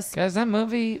 yeah, it was. Guys, that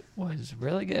movie was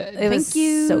really good. It was so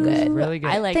It was good. really good.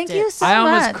 I liked Thank it. you so I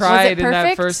almost much. cried Was it in that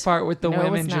perfect? first part with the No, it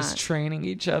women was just not. training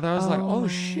each other. I was like, oh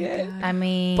shit. I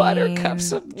mean, Buttercup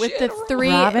some With the general. three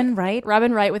Robin Wright.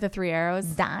 Robin Wright with the 3 arrows,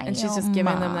 and she's just giving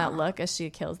them Dynamite. that look as she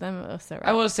kills them. It was so rad.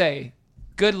 I will say,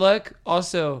 good look.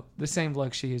 Also, the same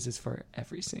look she uses for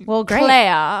every scene. Well, great.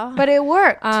 Claire. But it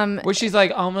worked. Where she's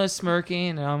like almost smirking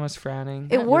and almost frowning.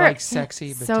 It You're, worked. like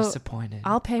sexy but So, disappointed.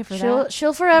 I'll pay for that.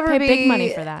 She'll forever I'll pay be big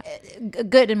money for that.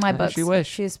 Good in my As books. you wish.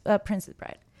 She's Princess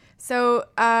Bride. So,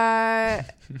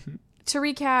 to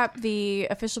recap, the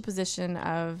official position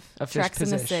of Official Trex in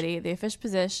the position. City, the official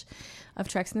position of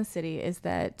Trex in the City is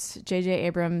that J.J.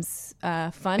 Abrams'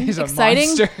 fun, He's a exciting,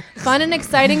 monster. fun and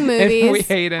exciting movies. And we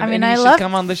hate him. I mean, and he I should love-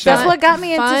 come on the show. That's what got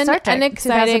me into Fun Star Trek and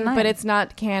exciting, 2009. but it's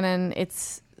not canon.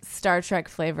 It's Star Trek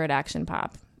flavored action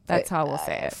pop. That's how we'll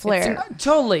say it. Flair.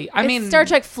 Totally. I It's mean, Star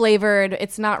Trek flavored.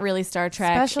 It's not really Star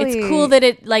Trek. Especially- it's cool that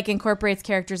it like incorporates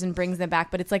characters and brings them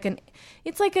back, but it's like a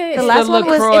The last one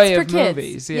was LaCroix it's for of kids.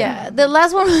 movies. Yeah, the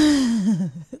last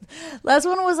one, last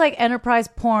one was like enterprise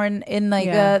porn in like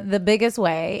Yeah. the biggest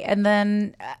way, and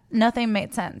then nothing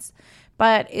made sense,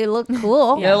 but it looked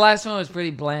cool. Yeah, the last one was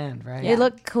pretty bland, right? It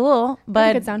looked cool,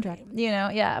 but good soundtrack. You know,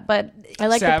 yeah, but I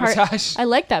like the part. Sabotage. I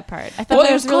like that part. I thought Well, that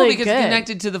it was cool really because good. it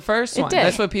connected to the first It one. did.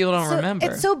 That's what people don't so remember.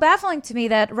 it's so baffling to me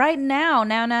that right now,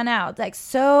 like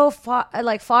so far,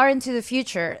 like far into the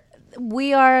future,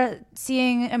 we are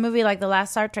seeing a movie like the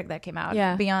last Star Trek that came out.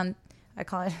 Yeah. Beyond, I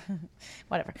call it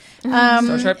whatever.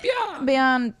 Star Trek Beyond.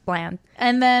 Beyond bland,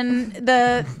 and then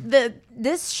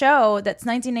this show that's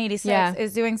 1986 Yeah.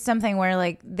 is doing something where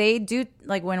like they do,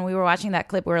 like when we were watching that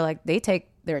clip, we were like, they take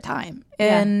their time,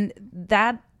 Yeah. and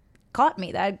that caught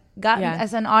me. That got me Yeah.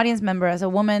 as an audience member, as a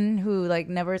woman who like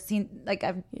never seen, like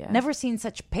I've Yeah. never seen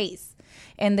such pace,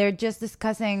 and they're just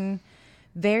discussing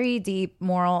very deep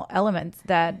moral elements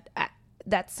that.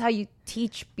 That's how you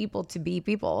teach people to be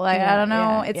people. Like, I don't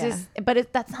know. Yeah, It's yeah. just,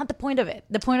 but that's not the point of it.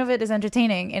 The point of it is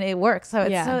entertaining and it works. So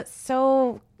it's Yeah.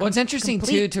 so Well, it's interesting too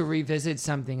complete. to revisit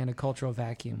something in a cultural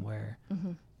vacuum where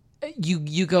Mm-hmm.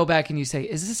 you go back and you say,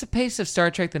 is this a pace of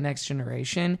Star Trek: The Next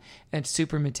Generation and it's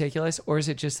super meticulous, or is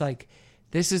it just like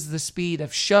this is the speed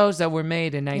of shows that were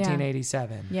made in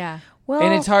 1987? Yeah. Well,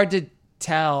 And it's hard to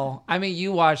tell. I mean,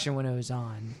 you watched it when it was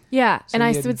on. Yeah, So and I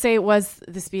you had- would say it was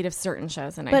the speed of certain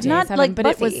shows in But not 1987, like but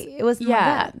Buffy. It was not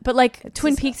that. But like It's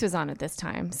Twin just- Peaks was on at this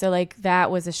time, so like that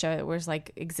was a show that was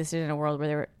like existed in a world where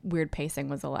there were weird pacing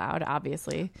was allowed.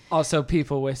 Obviously, Also,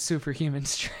 people with superhuman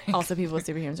strength. also people with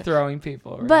superhuman strength. throwing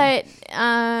people around.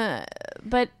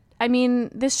 But I mean,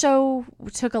 this show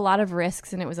took a lot of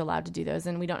risks and it was allowed to do those.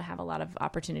 And we don't have a lot of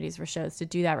opportunities for shows to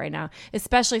do that right now,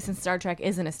 especially since Star Trek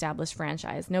is an established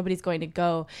franchise. Nobody's going to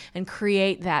go and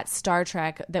create that Star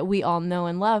Trek that we all know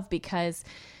and love because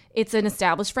it's an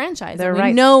established franchise. They're And we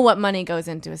right. know what money goes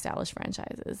into established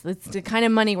franchises. It's the kind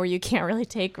of money where you can't really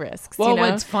take risks. Well, you know?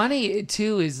 what's funny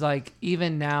too is like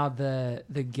even now the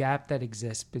gap that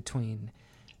exists between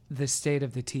the state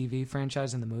of the TV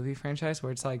franchise and the movie franchise,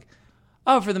 where it's like,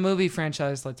 oh, for the movie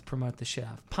franchise, let's promote the shit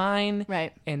out of Pine,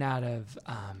 Right. and out of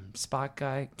Spock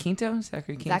guy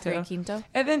Zachary Quinto,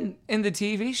 and then in the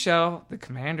TV show, the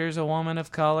commander's a woman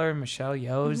of color, Michelle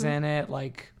Yeoh's in it.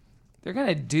 Like they're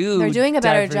doing a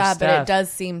better diverse job, but it stuff.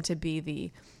 does seem to be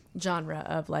the genre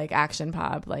of like action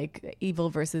pop, like evil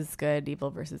versus good,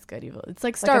 evil. It's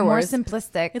like Star like a more Wars.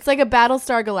 simplistic. It's like a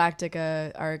Battlestar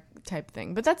Galactica arc type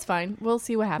thing, but that's fine. We'll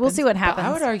see what happens. We'll see what But happens.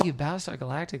 I would argue Battlestar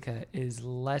Galactica is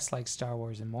less like Star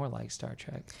Wars and more like Star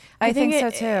Trek. I think so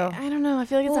it- too. I don't know. I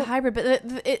feel like it's a Well, hybrid,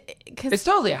 but because It's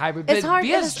totally a hybrid. But It's hard.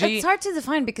 BSG, It's hard to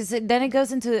define because then it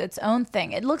goes into its own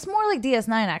thing. It looks more like DS9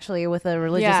 actually, with the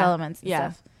religious elements and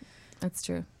stuff. that's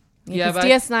true. Yeah, Yeah, but-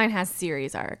 DS9 has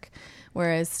series arc,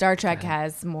 whereas Star Trek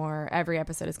has more. Every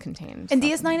episode is contained. And So-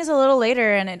 DS9 is a little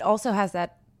later, and it also has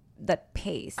that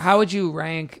pace. How would you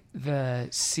rank the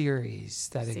series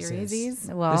that exists? Series-ies?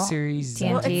 Well, the series.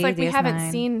 TNG. Well, it's like we haven't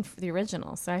DS9. seen the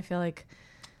original, so I feel like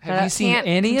Have you seen can't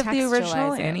any of the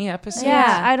original? contextualize it. Any episodes?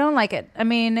 Yeah, I don't like it. I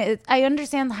mean, I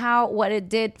understand what it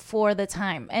did for the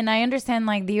time, and I understand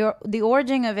like the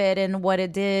origin of it and what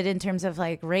it did in terms of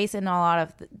like race and a lot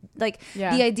of the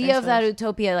idea of that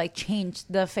utopia like changed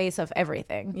the face of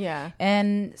everything. Yeah.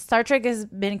 and Star Trek has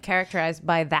been characterized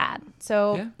by that.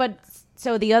 So, Yeah. but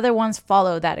so the other ones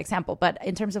follow that example. But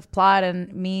in terms of plot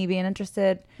and me being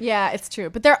interested, yeah, it's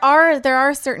true. But there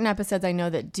are certain episodes I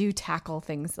know that do tackle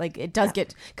things like it does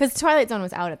get, because Twilight Zone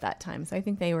was out at that time, so I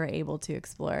think they were able to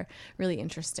explore really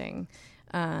interesting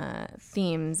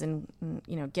themes and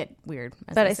get weird.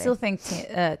 But I still think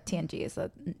TNG is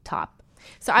the top.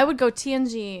 So I would go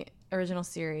TNG original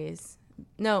series.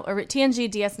 No,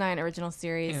 TNG DS9 original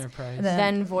series, Enterprise.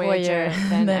 Then Voyager,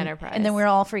 then Enterprise. And then we're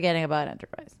all forgetting about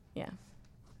Enterprise. Yeah.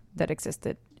 That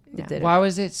existed. Yeah. Why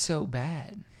was it so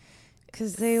bad?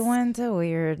 Because they went a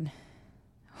weird...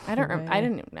 I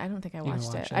don't think I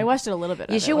watched it. I watched it a little bit.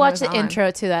 You should watch the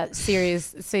intro to that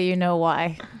series so you know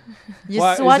why.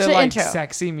 Just watch the intro.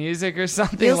 Sexy music or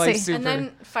something. You'll like see. super. And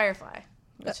then Firefly.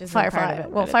 Which is Firefly.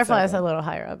 Well, Firefly is a little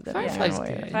higher up than Firefly's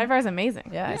good. Firefly is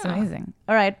amazing. Yeah, it's amazing.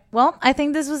 All right. Well, I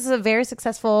think this was a very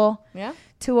successful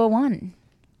 201.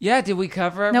 Yeah, did we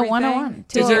cover everything? No, 101.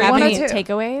 Did you have any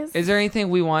takeaways? Is there anything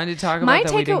we wanted to talk about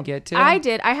that we didn't get to? I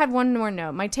did. I had one more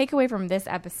note. My takeaway from this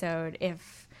episode,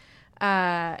 if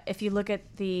you look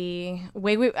at the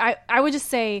way I would just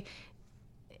say,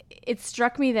 it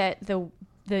struck me that the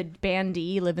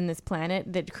Bandi live in this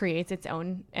planet that creates its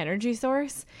own energy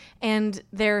source, and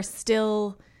they're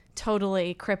still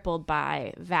totally crippled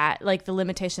by that, like the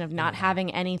limitation of not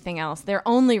having anything else. Their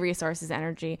only resource is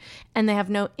energy, and they have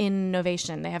no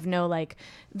innovation. They have no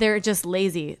they're just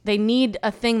lazy. They need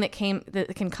a thing that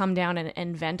can come down and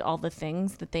invent all the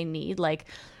things that they need. Like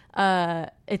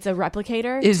it's a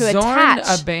replicator is to Zorn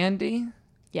attach. a Bandi?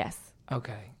 Yes.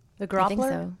 Okay. The Groppler? I think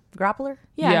so. Groppler?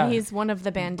 Yeah, he's one of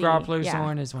the Bandi. Groppler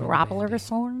Zorn is one Groppler of the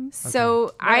Zorn?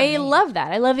 So I love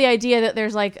that. I love the idea that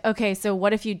there's okay, so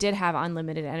what if you did have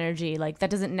unlimited energy? Like, that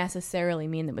doesn't necessarily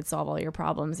mean that would solve all your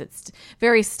problems. It's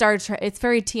very Star Trek. It's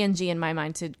very TNG in my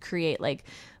mind to create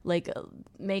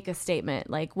make a statement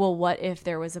like, well, what if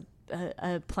there was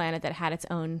a planet that had its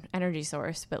own energy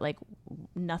source, but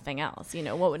nothing else?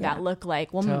 What would that look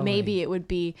like? Well, totally. Maybe it would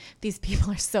be these people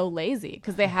are so lazy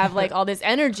because they have all this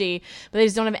energy, but they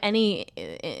just don't have any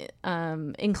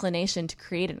inclination to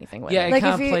create anything with it. Yeah, it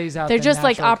kind of plays out. They're just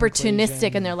opportunistic,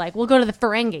 conclusion. and they're like, we'll go to the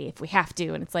Ferengi if we have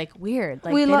to, and it's weird.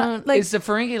 Is the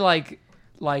Ferengi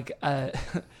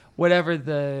whatever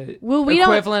the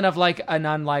equivalent of an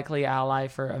unlikely ally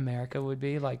for America would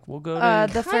be? We'll go to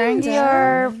the Ferengi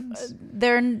are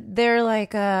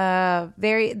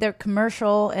they're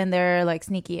commercial, and they're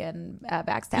sneaky and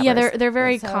backstabbers. Yeah, they're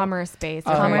very commerce based.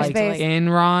 Commerce based.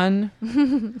 Enron.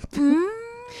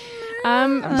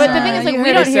 But the thing is,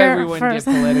 we don't hear everyone get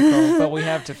political, but we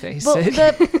have to face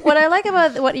it. What I like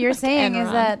about what you're saying is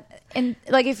that,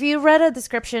 if you read a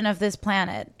description of this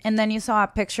planet and then you saw a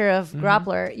picture of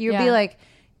Groppler, you'd be like,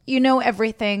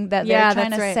 everything that they're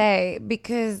trying to say,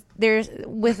 because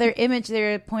with their image,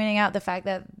 they're pointing out the fact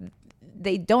that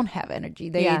they don't have energy.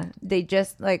 They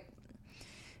just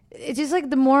it's just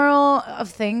the moral of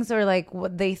things, or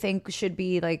what they think should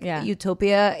be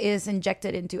utopia is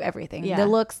injected into everything. The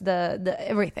looks, the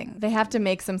everything. They have to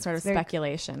make some sort of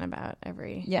speculation about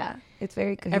every. Yeah, it's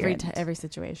very coherent. Every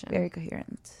situation. Very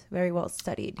coherent. Very well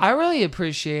studied. I really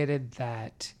appreciated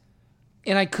that,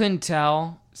 and I couldn't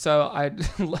tell, so I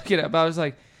look it up. I was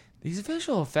like, these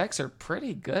visual effects are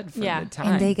pretty good for the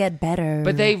time. And they get better.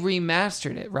 But they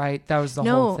remastered it, right? That was the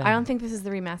whole thing. No, I don't think this is the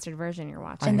remastered version you're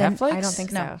watching. On Netflix? I don't think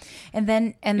so. And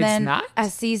then not?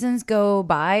 as seasons go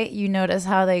by, you notice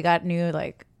how they got new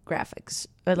graphics,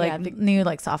 or new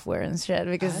software and shit,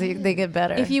 because they get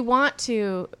better. If you want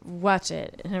to watch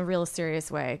it in a real serious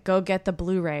way, go get the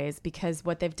Blu-rays, because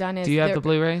what they've done is... Do you have the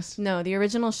Blu-rays? No, the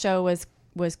original show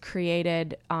was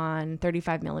created on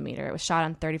 35 millimeter. It was shot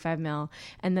on 35 mil,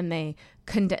 and then they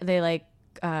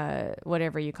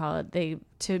whatever you call it,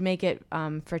 to make it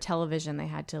for television, they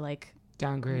had to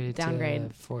downgrade to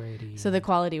 480. So the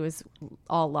quality was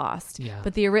all lost. Yeah.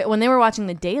 But when they were watching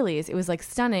the dailies, it was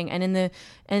stunning. And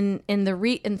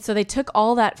so they took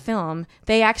all that film,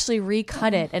 they actually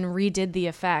recut it and redid the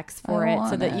effects for it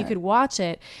so that you could watch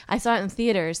it. I saw it in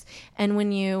theaters, and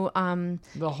when you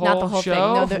the whole not the whole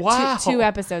show? thing, no, Wow. two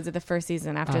episodes of the first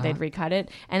season after they'd recut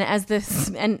it, and as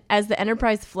the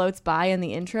Enterprise floats by in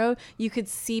the intro, you could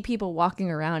see people walking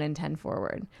around in 10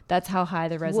 forward. That's how high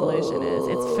the resolution is.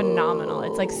 It's phenomenal.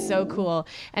 It's so cool.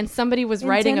 And somebody was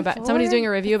somebody's doing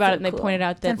a review about it, and they pointed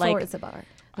out that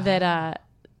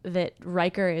that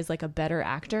Riker is a better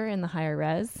actor in the higher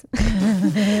res.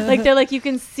 They're you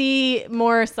can see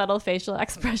more subtle facial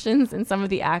expressions in some of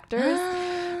the actors,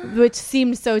 which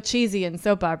seemed so cheesy and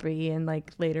soap opera-y and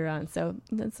later on. So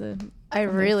I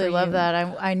really love that.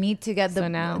 I need to get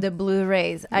the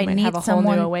Blu-rays. I need have a whole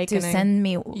someone new awakening. to send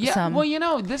me some.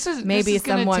 Well, this is maybe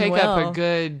going to someone take will. up a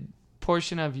good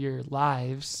portion of your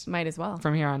lives, might as well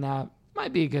from here on out.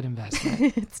 Might be a good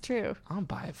investment. It's true. I'll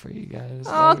buy it for you guys.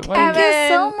 Oh, Kevin. Thank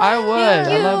you so much. I would.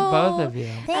 I love both of you.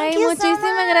 Thank you so much.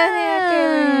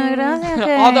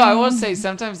 Although I will say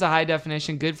sometimes the high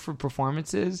definition good for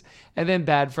performances and then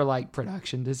bad for like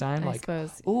production design. I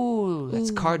suppose. Ooh, that's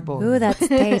cardboard. Ooh, that's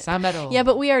taste. Yeah,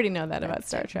 but we already know that about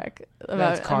Star Trek.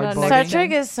 That's cardboard. Star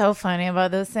Trek is so funny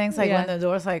about those things. Like when the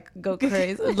doors like go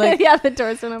crazy. Like the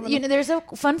doors don't open. You know, there's a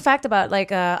fun fact about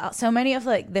like so many of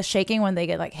like the shaking when they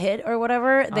get like hit or whatever.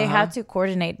 They have to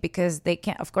coordinate because they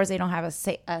can't. Of course, they don't have a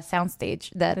sound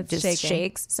stage that just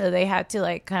shakes. So they had to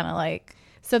like kind of like.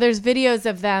 So there's videos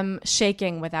of them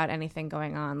shaking without anything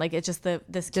going on. Like it's just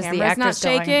this camera's not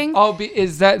shaking. Oh,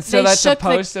 is that so? That's a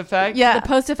post effect. Yeah, the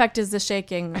post effect is the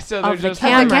shaking so of the just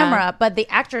camera. But the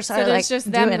actors are so like there's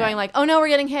just them going like, "Oh no, we're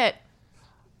getting hit."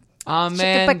 Oh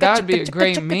man, that would be a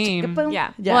great meme.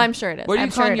 Yeah. Well, I'm sure it is. What do you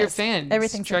I'm call sure your fans?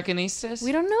 Everything Trekinistas?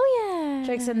 We don't know yet.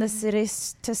 Tricks in the city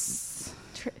sluts.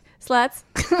 What?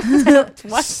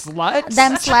 Sluts?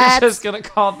 Them sluts. Just gonna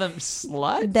call them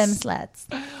sluts? Them sluts.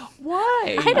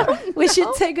 Why? I don't. We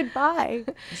should say goodbye.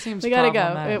 We gotta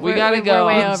go. We gotta go.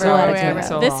 We're way over. We're way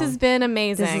over. This has been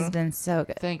amazing. This has been so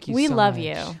good. Thank you. We so love much.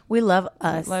 you. We love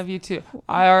us. Love you too.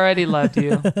 I already loved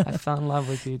you. I fell in love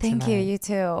with you Thank tonight. you. You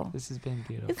too. This has been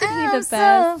beautiful. Isn't he the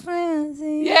best?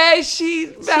 Yay, she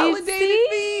validated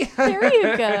me. There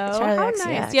you go. Charlie How XCX.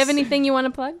 nice. Do you have anything you want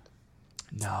to plug?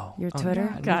 No. Your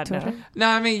Twitter? God, Your no. Twitter? No,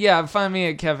 I mean, yeah, find me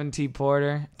at Kevin T.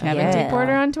 Porter. Kevin T.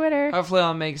 Porter on Twitter. Hopefully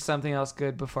I'll make something else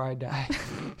good before I die.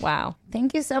 Wow.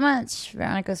 Thank you so much,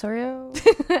 Veronica Osorio.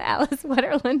 Alice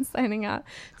Wetterland signing out.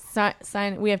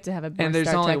 We have to have a And there's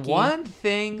Star only Trek-y. one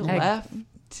thing left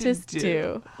to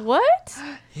do. What?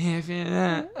 If you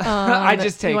I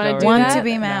just take over. One to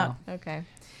beam out. Okay.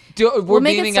 We're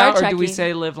make it beaming Star out, or do we Trek-y.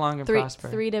 say live long and prosper?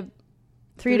 Three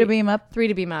to beam up. 3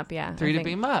 to beam up, yeah. 3 to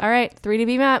beam up. All right, 3 to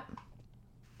beam up.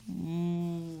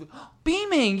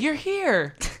 Beaming, you're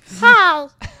here. Hi.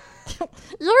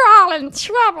 You're all in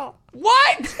trouble.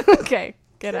 What? Okay,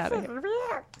 get out of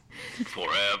here.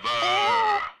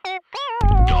 Forever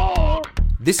Dog.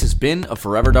 This has been a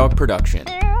Forever Dog production.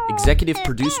 Executive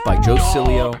produced by Joe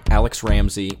Cilio, Alex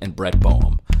Ramsey, and Brett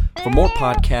Boehm. For more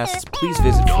podcasts, please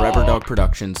visit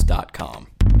foreverdogproductions.com.